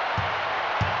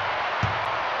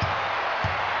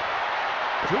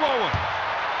 To Owens.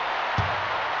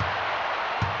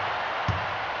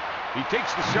 He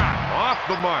takes the shot off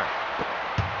the mark.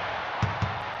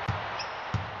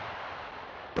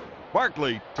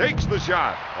 Barkley takes the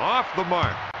shot off the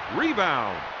mark.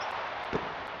 Rebound.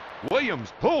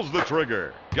 Williams pulls the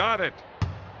trigger. Got it.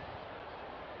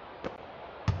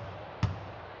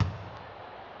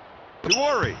 To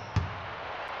Ori.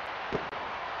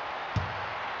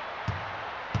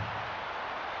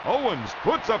 Owens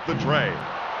puts up the tray.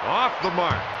 Off the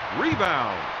mark.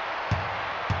 Rebound.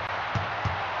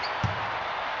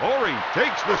 Ori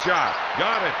takes the shot.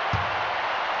 Got it.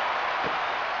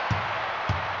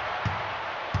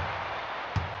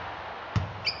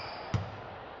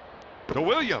 To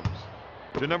Williams.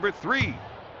 To number 3.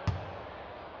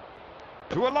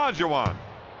 To Olajuwon.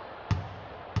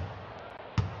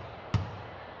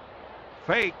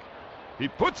 Fake. He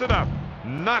puts it up.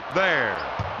 Not there.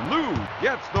 Lou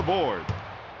gets the board.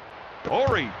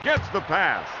 Ori gets the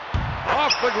pass.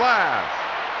 Off the glass.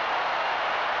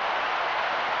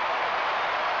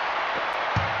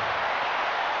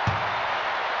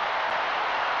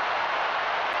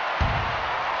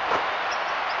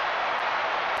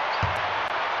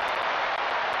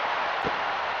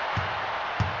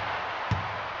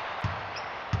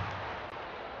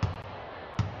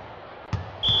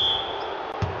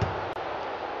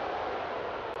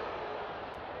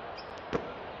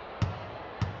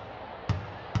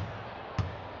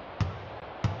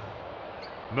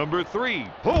 Number 3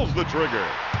 pulls the trigger.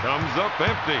 Comes up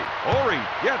empty. Ori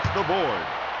gets the board.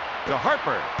 To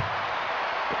Harper.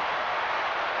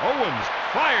 Owens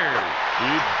fires.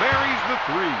 He buries the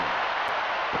three.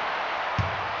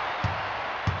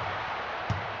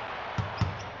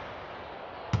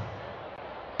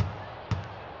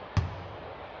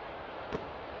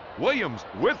 Williams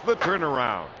with the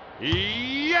turnaround.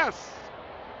 Yes!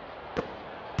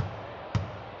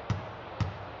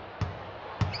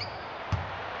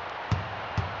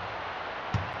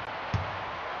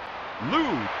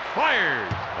 Lou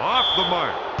fires off the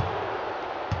mark.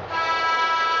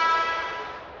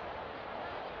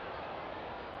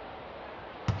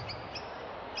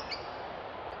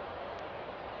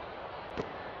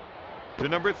 To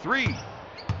number 3.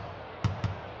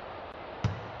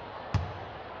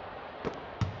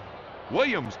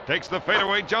 Williams takes the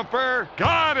fadeaway jumper.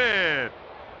 Got it!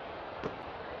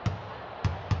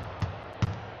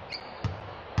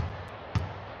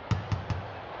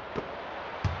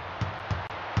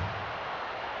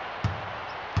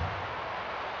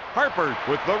 Harper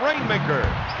with the rainmaker.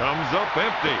 Comes up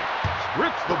empty.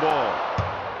 Strips the ball.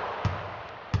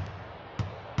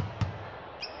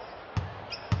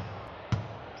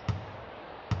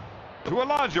 To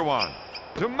Olajuwon.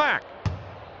 To Mack.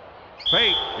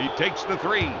 Fake. He takes the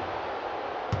 3.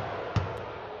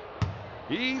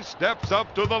 He steps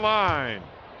up to the line.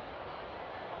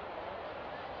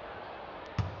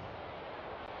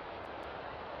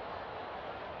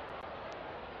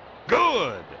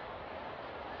 Good.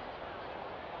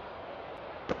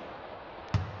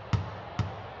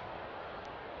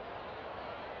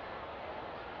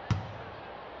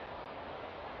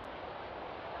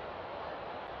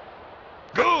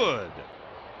 Good.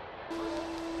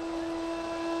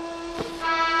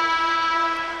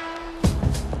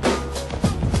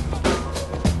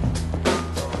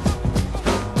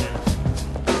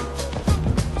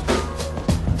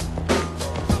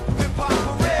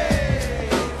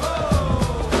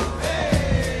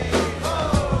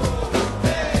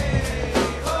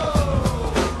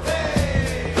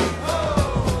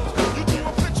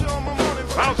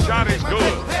 Foul shot is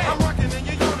good.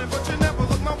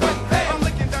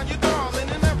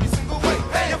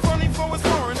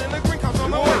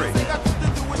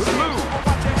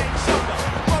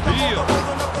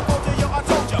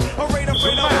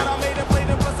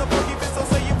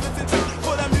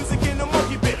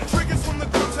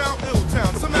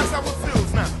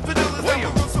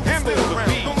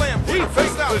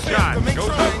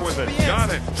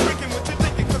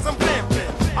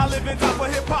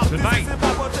 Tonight. To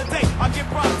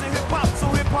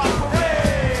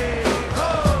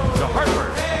Harper.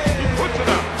 He puts it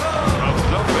up.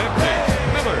 Comes up empty.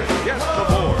 Miller gets the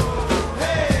board.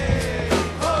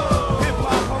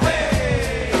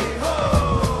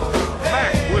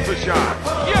 Mack with the shot.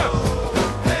 Yes!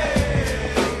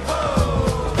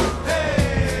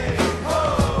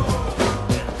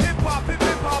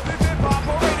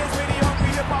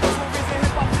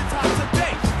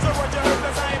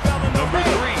 Number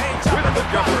 3 with the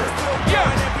jumper.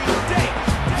 Yes!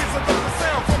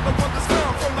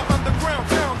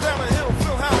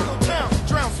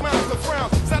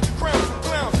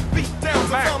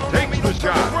 Mack takes the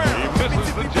shot. He misses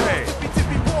the J.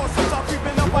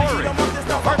 Glory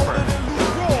to Harper.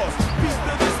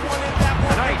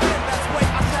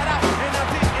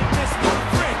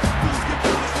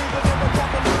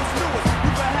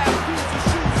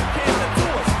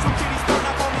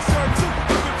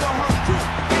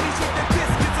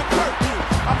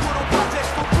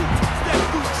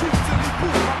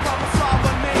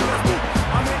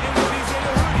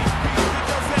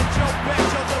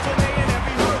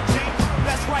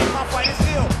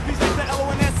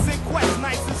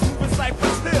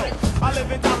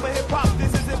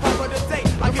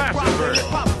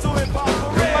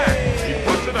 Tonight. He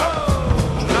puts it up.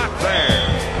 Not there.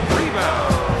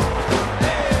 Rebound.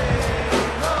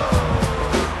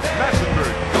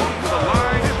 Massenberg goes to the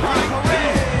line, shooting 2.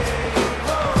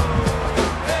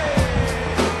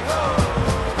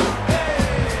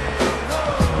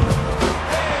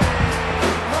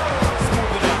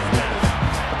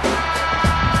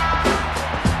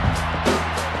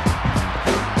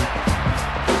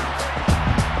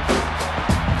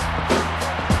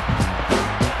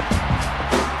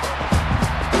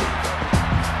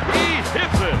 He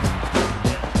hits it.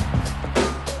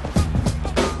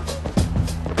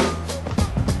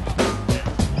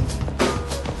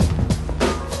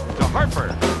 To Harper.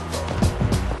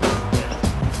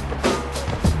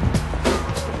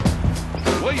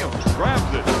 Williams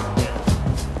grabs it.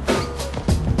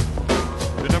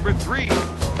 To number 3.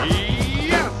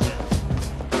 Yes!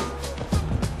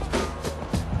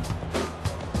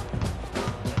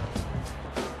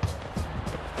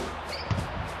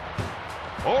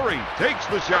 Horry takes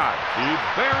the shot. He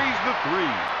buries the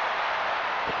three.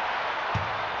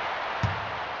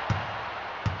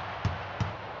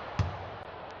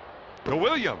 To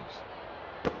Williams.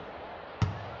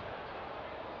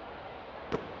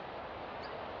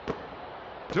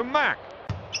 To Mack.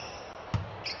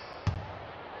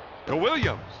 To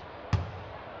Williams.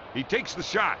 He takes the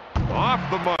shot. Off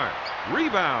the mark.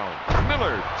 Rebound.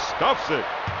 Miller stuffs it.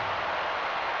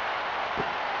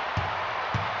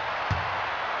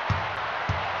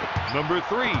 Number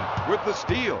 3 with the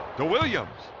steal to Williams.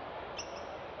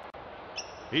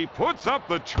 He puts up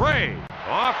the tray.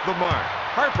 Off the mark.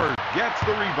 Harper gets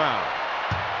the rebound.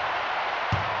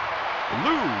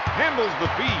 Lou handles the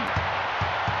feed.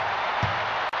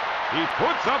 He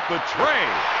puts up the tray.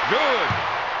 Good.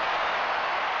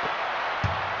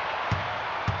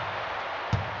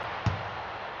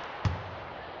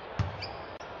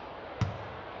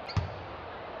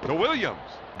 To Williams.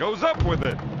 Goes up with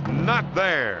it. Not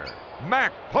there.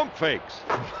 Mack pump fakes.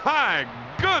 My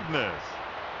goodness.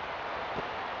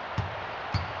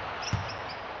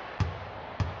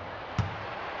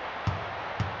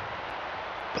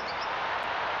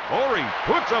 Horry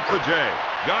puts up the J.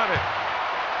 Got it.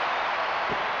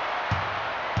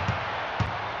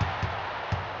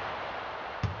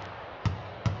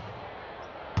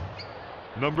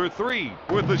 Number 3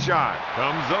 with the shot.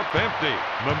 Comes up empty.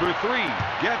 Number 3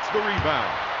 gets the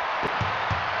rebound.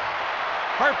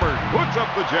 Harper puts up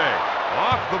the J.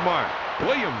 Off the mark.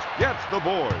 Williams gets the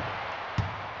board.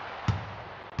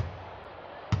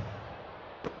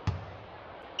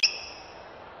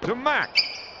 To Mack.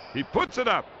 He puts it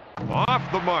up.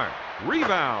 Off the mark.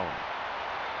 Rebound.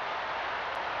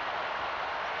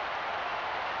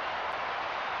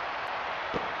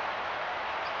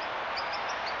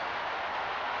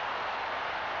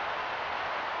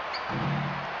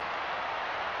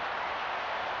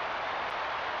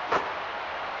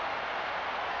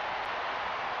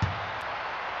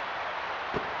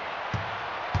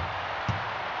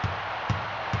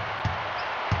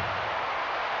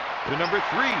 To number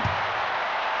 3.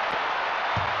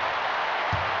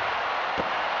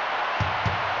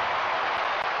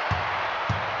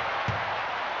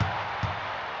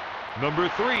 Number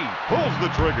 3 pulls the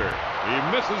trigger. He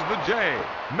misses the J.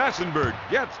 Massenberg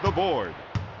gets the board.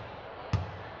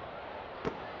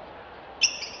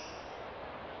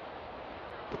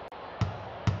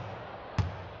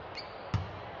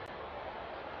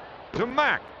 To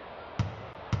Mack.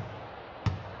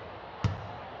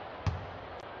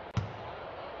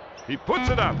 He puts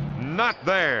it up. Not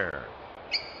there.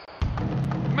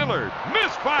 Miller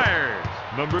misfires.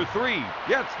 Number 3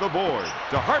 gets the board.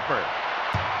 To Harper.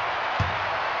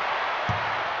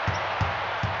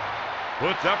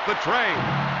 Puts up the tray.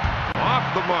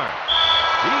 Off the mark.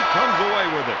 He comes away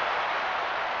with it.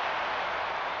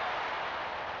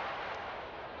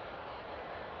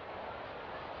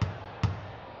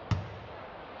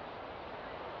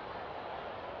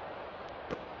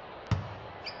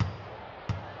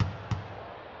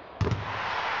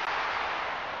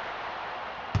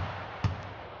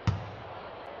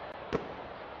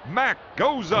 Mack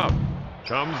goes up.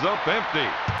 Comes up empty.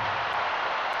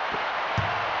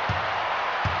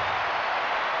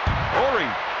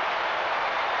 Horry.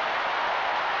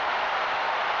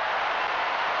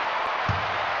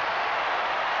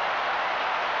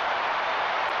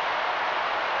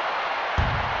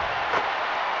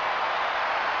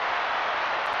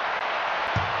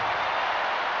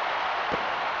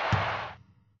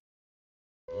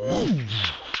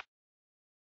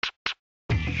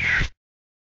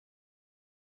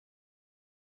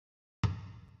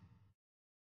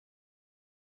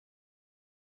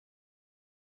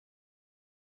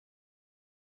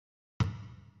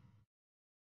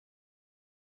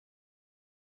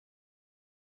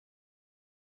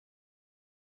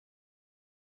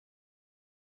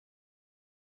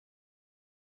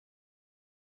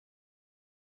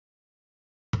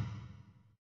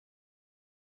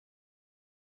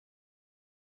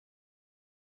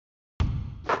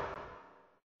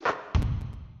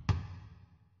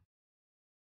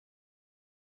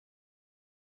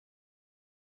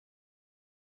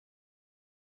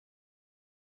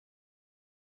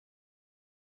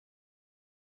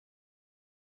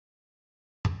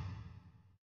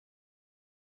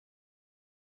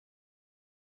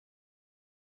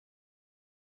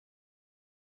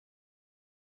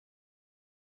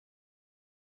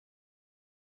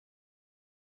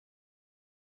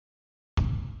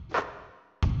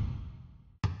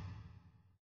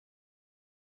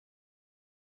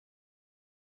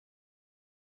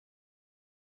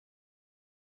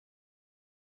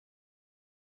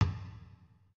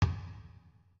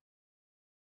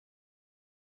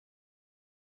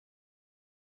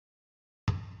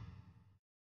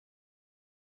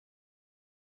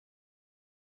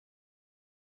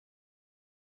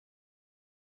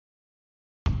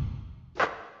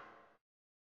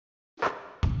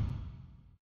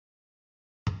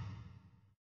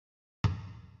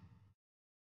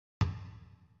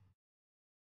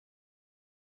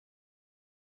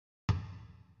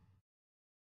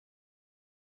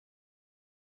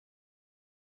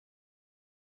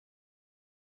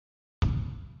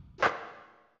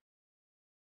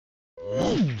 To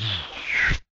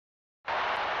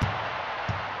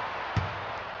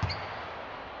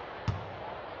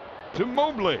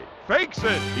Mobley. Fakes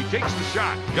it. He takes the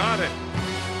shot. Got it.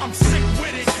 I'm sick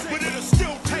with it, but it'll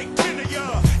still take 10 of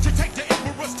ya to take the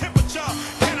emperor's temperature.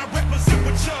 Can I represent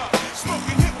with ya?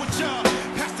 Smoking hit with ya.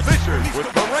 Fishers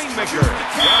with the rainmaker.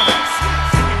 Got it.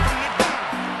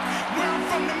 Where I'm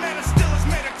from, the man is still is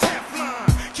made of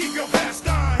Teflon. Keep your best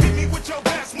on. Hit me with your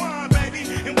best one, baby.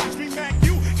 And watch me back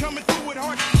you coming through with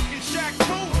hard and Shaq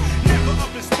Fu. Never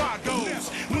up in spot goes.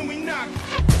 When we knock,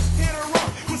 hit her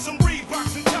up with some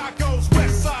Reeboks and tacos.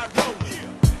 West Side Road.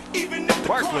 Even if the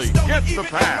Barkley cost don't gets the even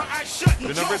pass.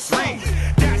 to number 3.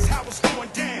 That's how it's going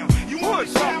down. You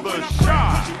Puts up the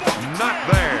shot. Not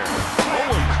there.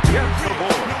 Owens gets the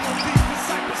board.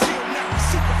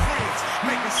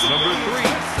 Number 3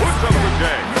 puts up the J.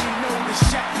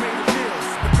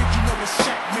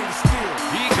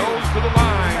 He goes to the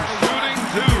line, shooting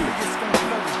 2.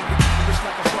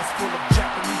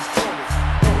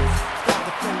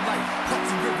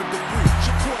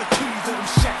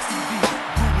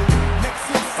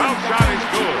 Foul shot is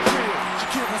good.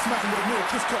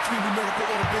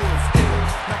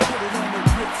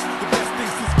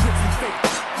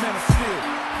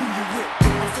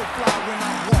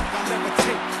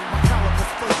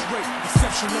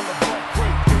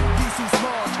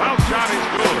 Foul shot is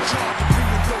good. 1,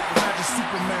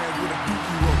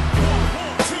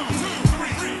 2,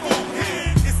 3, 4.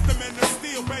 It's the men of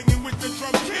steel banging with the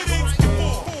drum kidding.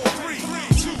 4, 3,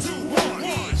 2,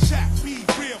 1. Shaq, be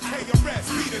real, KRS,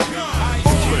 be the gun.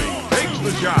 Mobley takes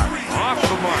the shot. Off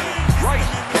the mark. Rice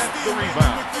gets the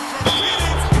rebound.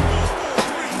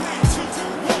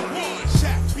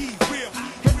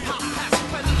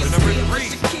 To number 3.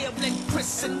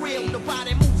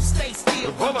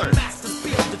 To Bullard.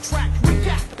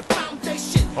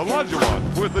 Olajuwon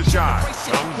with the shot.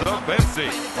 Comes up empty.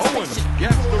 Owens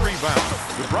gets the rebound.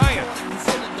 To Bryant.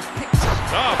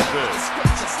 Stops it.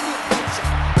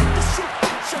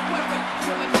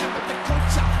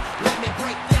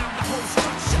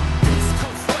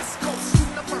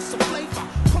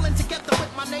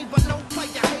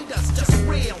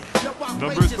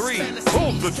 Number 3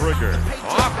 pulls the trigger.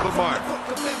 Off the mark.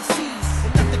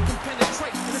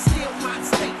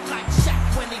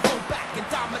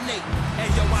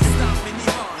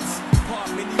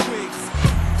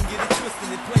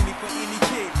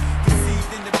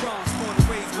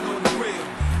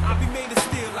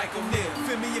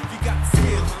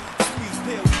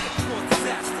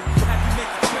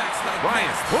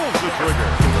 Bryant pulls the trigger.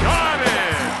 Got it!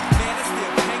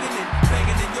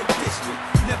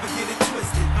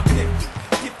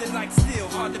 Like steel,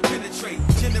 hard to penetrate.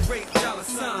 Generate dollar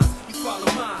signs, you follow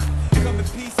mine. Come in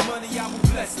peace, money, I will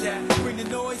bless that. Bring the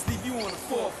noise, leave you on the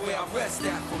fourth where I rest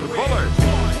at. To Bullard.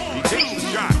 He takes the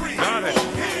shot. Got it.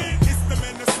 It's the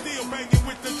men of steel banging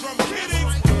with the drum kidding.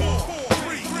 4,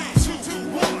 3,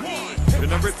 2, 1. To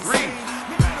number 3.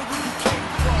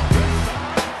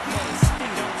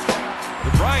 To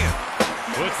Bryant.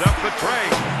 Puts up the tray.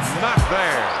 Not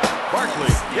there.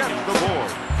 Barkley gets the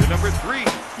board. To number 3.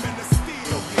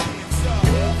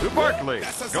 To Barkley.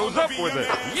 Goes up with it.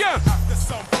 Yes! After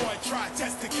some boy try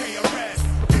testing KRS.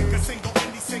 Pick a single,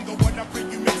 any single, what I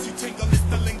bring you makes you tingle. It's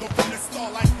the lingo from the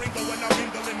star like Ringo when I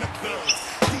mingle in the clubs.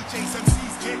 DJs,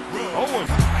 MCs get real. Owens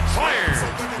fires.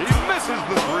 He misses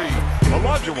the 3.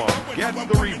 Olajuwon gets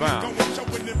the rebound.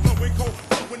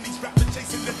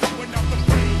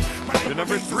 To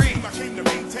number 3.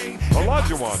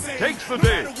 Olajuwon takes the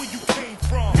dig.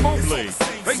 Mobley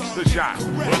fakes the shot.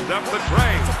 Puts up the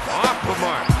tray. Off the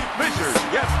mark. Fisher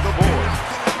gets the board.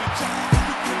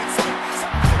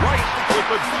 Right with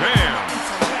the jam.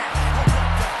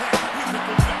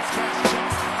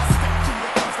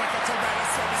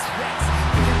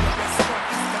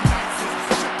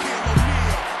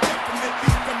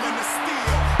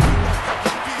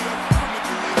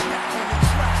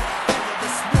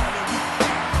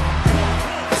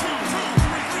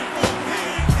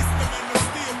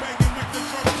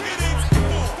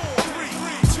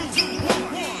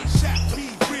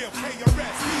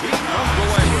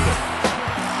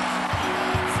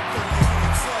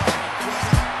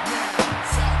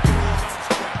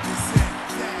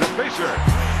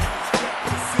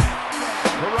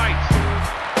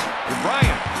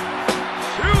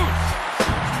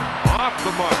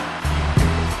 The mark.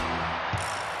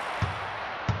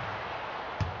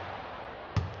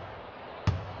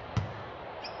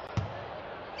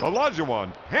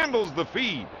 Olajuwon handles the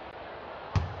feed.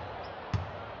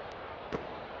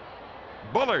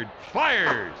 Bullard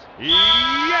fires.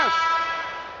 Yes!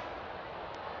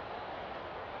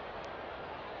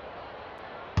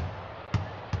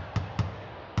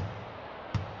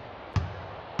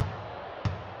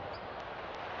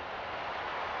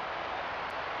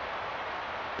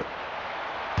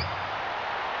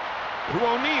 to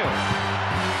O'Neal.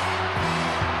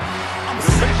 I'm The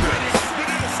sick Fisher. with it, but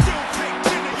it'll still take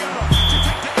 10 of y'all to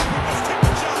take the emperor's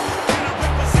temperature. And I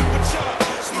represent with y'all,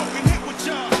 smoking hit with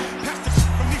y'all. Pass the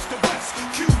shit from east to west,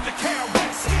 Q to Cal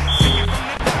West. Sing it from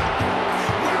the top.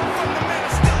 Where I'm from, the man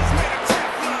still is made of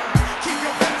Teflon. Keep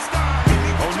your best on. Hit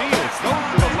me with O'Neal your best goes on.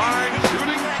 to the line,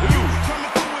 shooting two.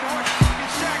 Coming through with hard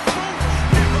and Shaq Fu.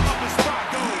 Never up as spot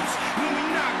goes. When we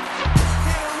knock,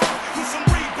 hit her up with some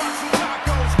Reeboks and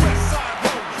tacos. West side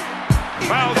rolling.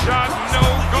 Foul shot, no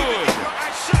good. I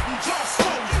shut and jaw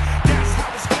slowly. That's how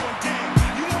it's going down.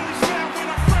 You only smile when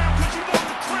I frown 'cause you want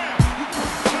the crown. You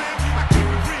want the crown? I keep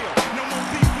it real. No more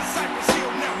beef with Cypress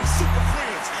Hill. Now we super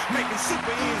friends, making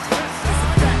super ends. That's a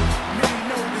fact. Many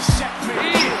know the Shaq made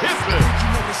He it. hits Did it. you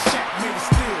know the Shaq made it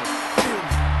still? Feel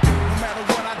me? No matter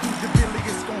what I do, the Billy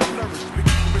is gonna flourish.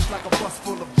 Rich like a bus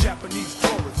full of Japanese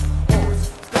tourists. Horrors,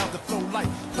 styles that flow like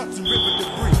Hudson River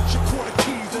debris. Shakur the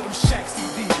keys of them Shaq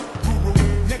CDs. Guru,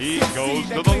 next He MC goes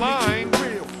that to the claim they keep line. it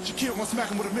real. Shaquille gon' smack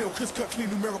him with a mill. Chris cut clean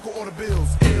numerical order bills.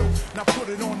 Ill. Now put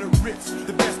it on the Ritz.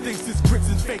 The best thing since grits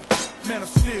and fake. Man of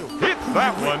steel. Hit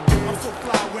that one. I'm so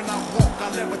fly when I walk, I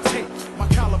levitate. My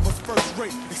caliber's first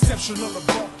rate, exceptional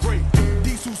above grade.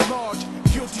 These who's large,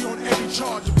 guilty on every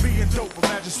charge of being dope.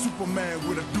 Imagine Superman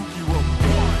with a dookie rope.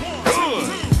 Good.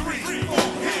 2, 3, 4,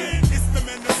 hit. It's the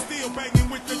man of steel banging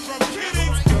with the drum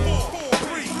kidding. 4,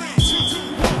 3, 2,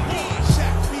 1.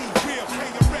 Shaq, be real, pay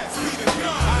the rest, be the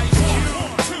gun. Ice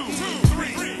Cube. 2,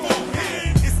 3, 4,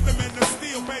 hit. It's the man of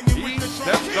steel banging He with the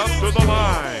drum steps up kidding. to the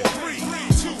line. 4, 3,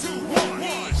 2,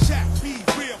 1. Shaq, be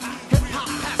real. Hip hop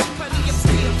has plenty of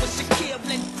steel with Shaquille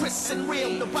and Chris and real.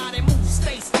 Nobody moves,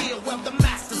 stay still while the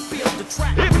masters build the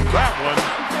track. Hit that one.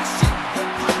 Foundation,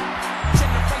 hip hop,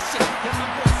 generation. Hear my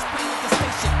voice playing the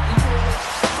station. In your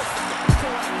twisting the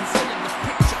record and sending the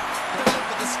picture.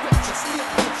 Deliver the scripture, still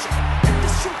picture. The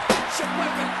shoot picture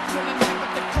wearing, pulling back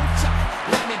with the culture.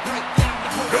 Let me break down the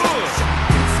whole Good. picture.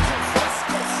 East Coast, West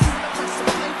Coast, universal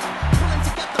flavor. Pulling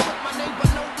together with my neighbor,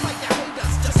 no player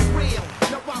haters, just real.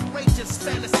 No outrageous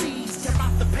fantasies. Tear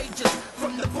out the pages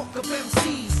from the book of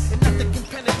MCs. And nothing can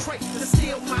penetrate the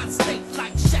steel mind state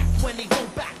like Shaq when he go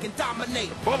back and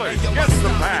dominate. Bullard Yo, gets the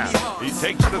stop pass. any hearts. He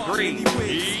takes the Heart three. any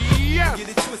wigs. Yes. Get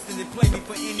it twisted and play me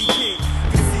for any kid.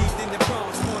 Conceived in the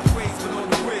Bronx, born and raised, but on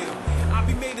the real. I'll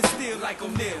be made of steel like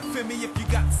O'Neal. Feel me if you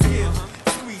got the skill.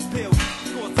 Squeeze pill,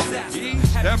 cause disaster. He Have you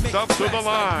steps make up to the tracks like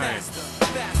line. Master,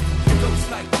 faster,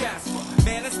 ghost like Jasper.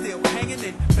 Man, I'm still hanging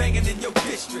and banging in your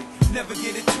district. Never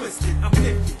get it twisted. I'm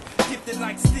lifted, gifted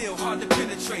like steel, hard to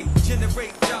penetrate.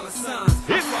 Generate dollar signs.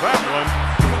 Hit that one.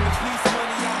 From the police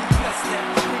money, I'm blessed that.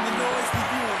 Bring the noise,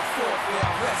 leave you on the fourth where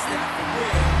I rest at for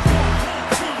real.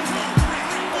 2, 3,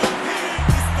 4, hit.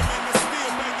 It's the man of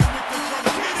steel banging with the drum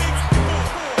kidding. 4,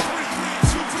 3,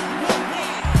 2, 1.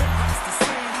 Hip hop's the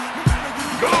same, no matter where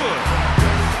you go.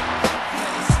 Good.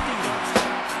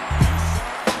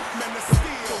 Man of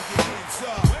steel, throw your hands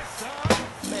up.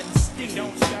 Men steal.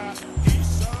 Don't stop.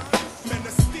 Man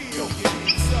of steel, throw your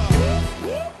hands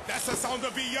up. That's the sound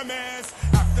of EMS.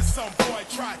 After some boy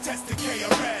try testing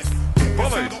KRS.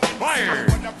 Bullard fired.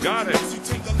 Got it. You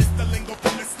tingle, it's the lingo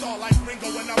from the star like Ringo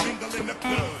when I mingle in the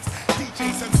clubs.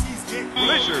 DJs, MCs get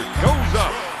Fisher goes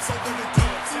up. so when the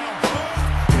dubs sound good,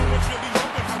 no one's really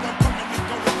knowing how I'm coming and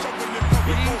going, showing and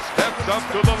He going. steps up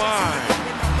to the line.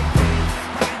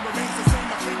 My name remains the same,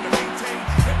 I claim to maintain.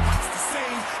 Hip hop's the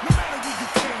same, no matter where you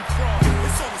came from.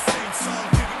 It's all the same song,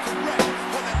 get it correct.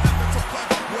 All that nothing to plug,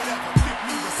 whatever, give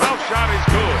me respect. Foul shot is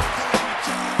good.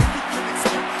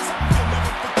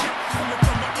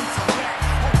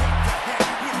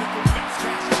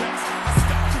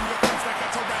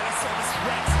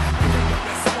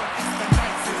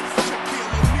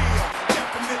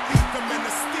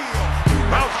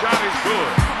 Foul shot is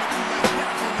good.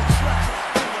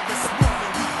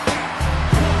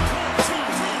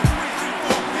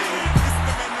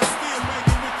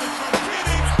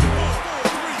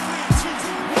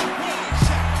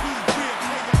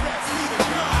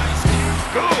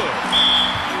 Good.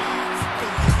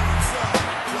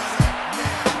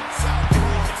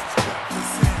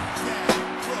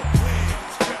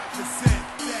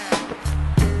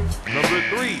 Number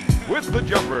 3 with the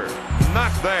jumper.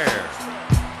 Not there.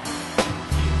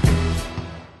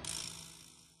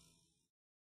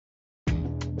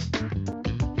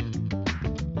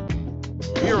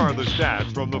 Here are the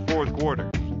stats from the fourth quarter.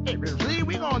 Hey, see,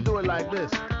 we gonna do it like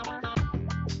this.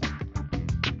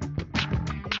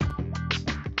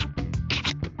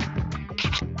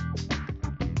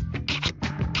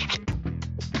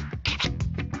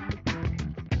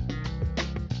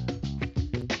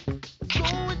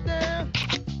 Going down,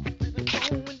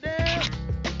 going down.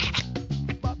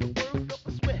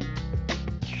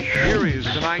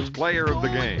 tonight's player of the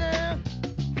game.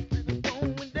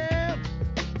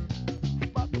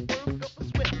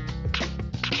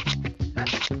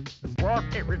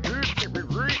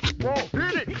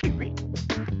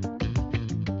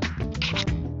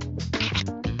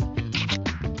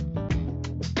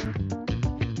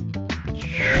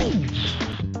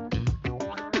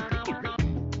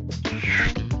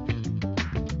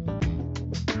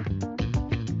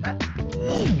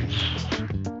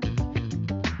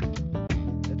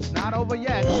 It's not over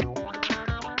yet.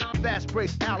 Fast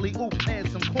breaks, alley oop, and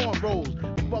some cornrows.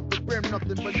 Above the rim,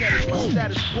 nothing but net is my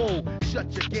status quo.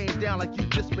 Shut your game down like you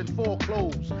just been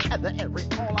foreclosed. At the every,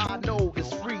 all I know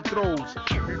is free throws.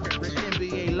 Every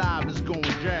NBA Live is going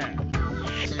down.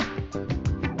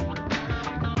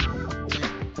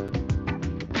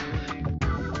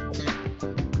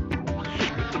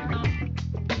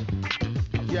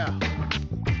 Yeah.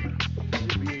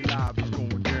 NBA Live is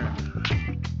going down.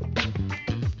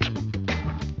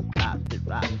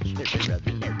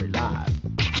 Every live.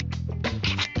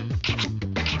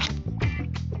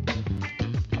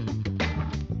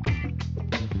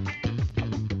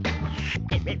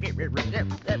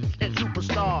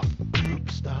 Superstar.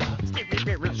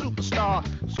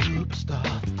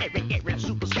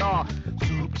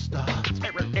 Superstar.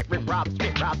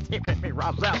 Every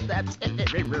robs out. That's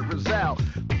every result.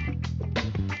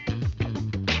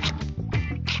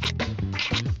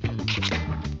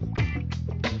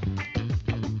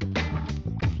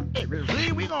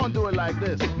 We gonna do it like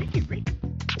this.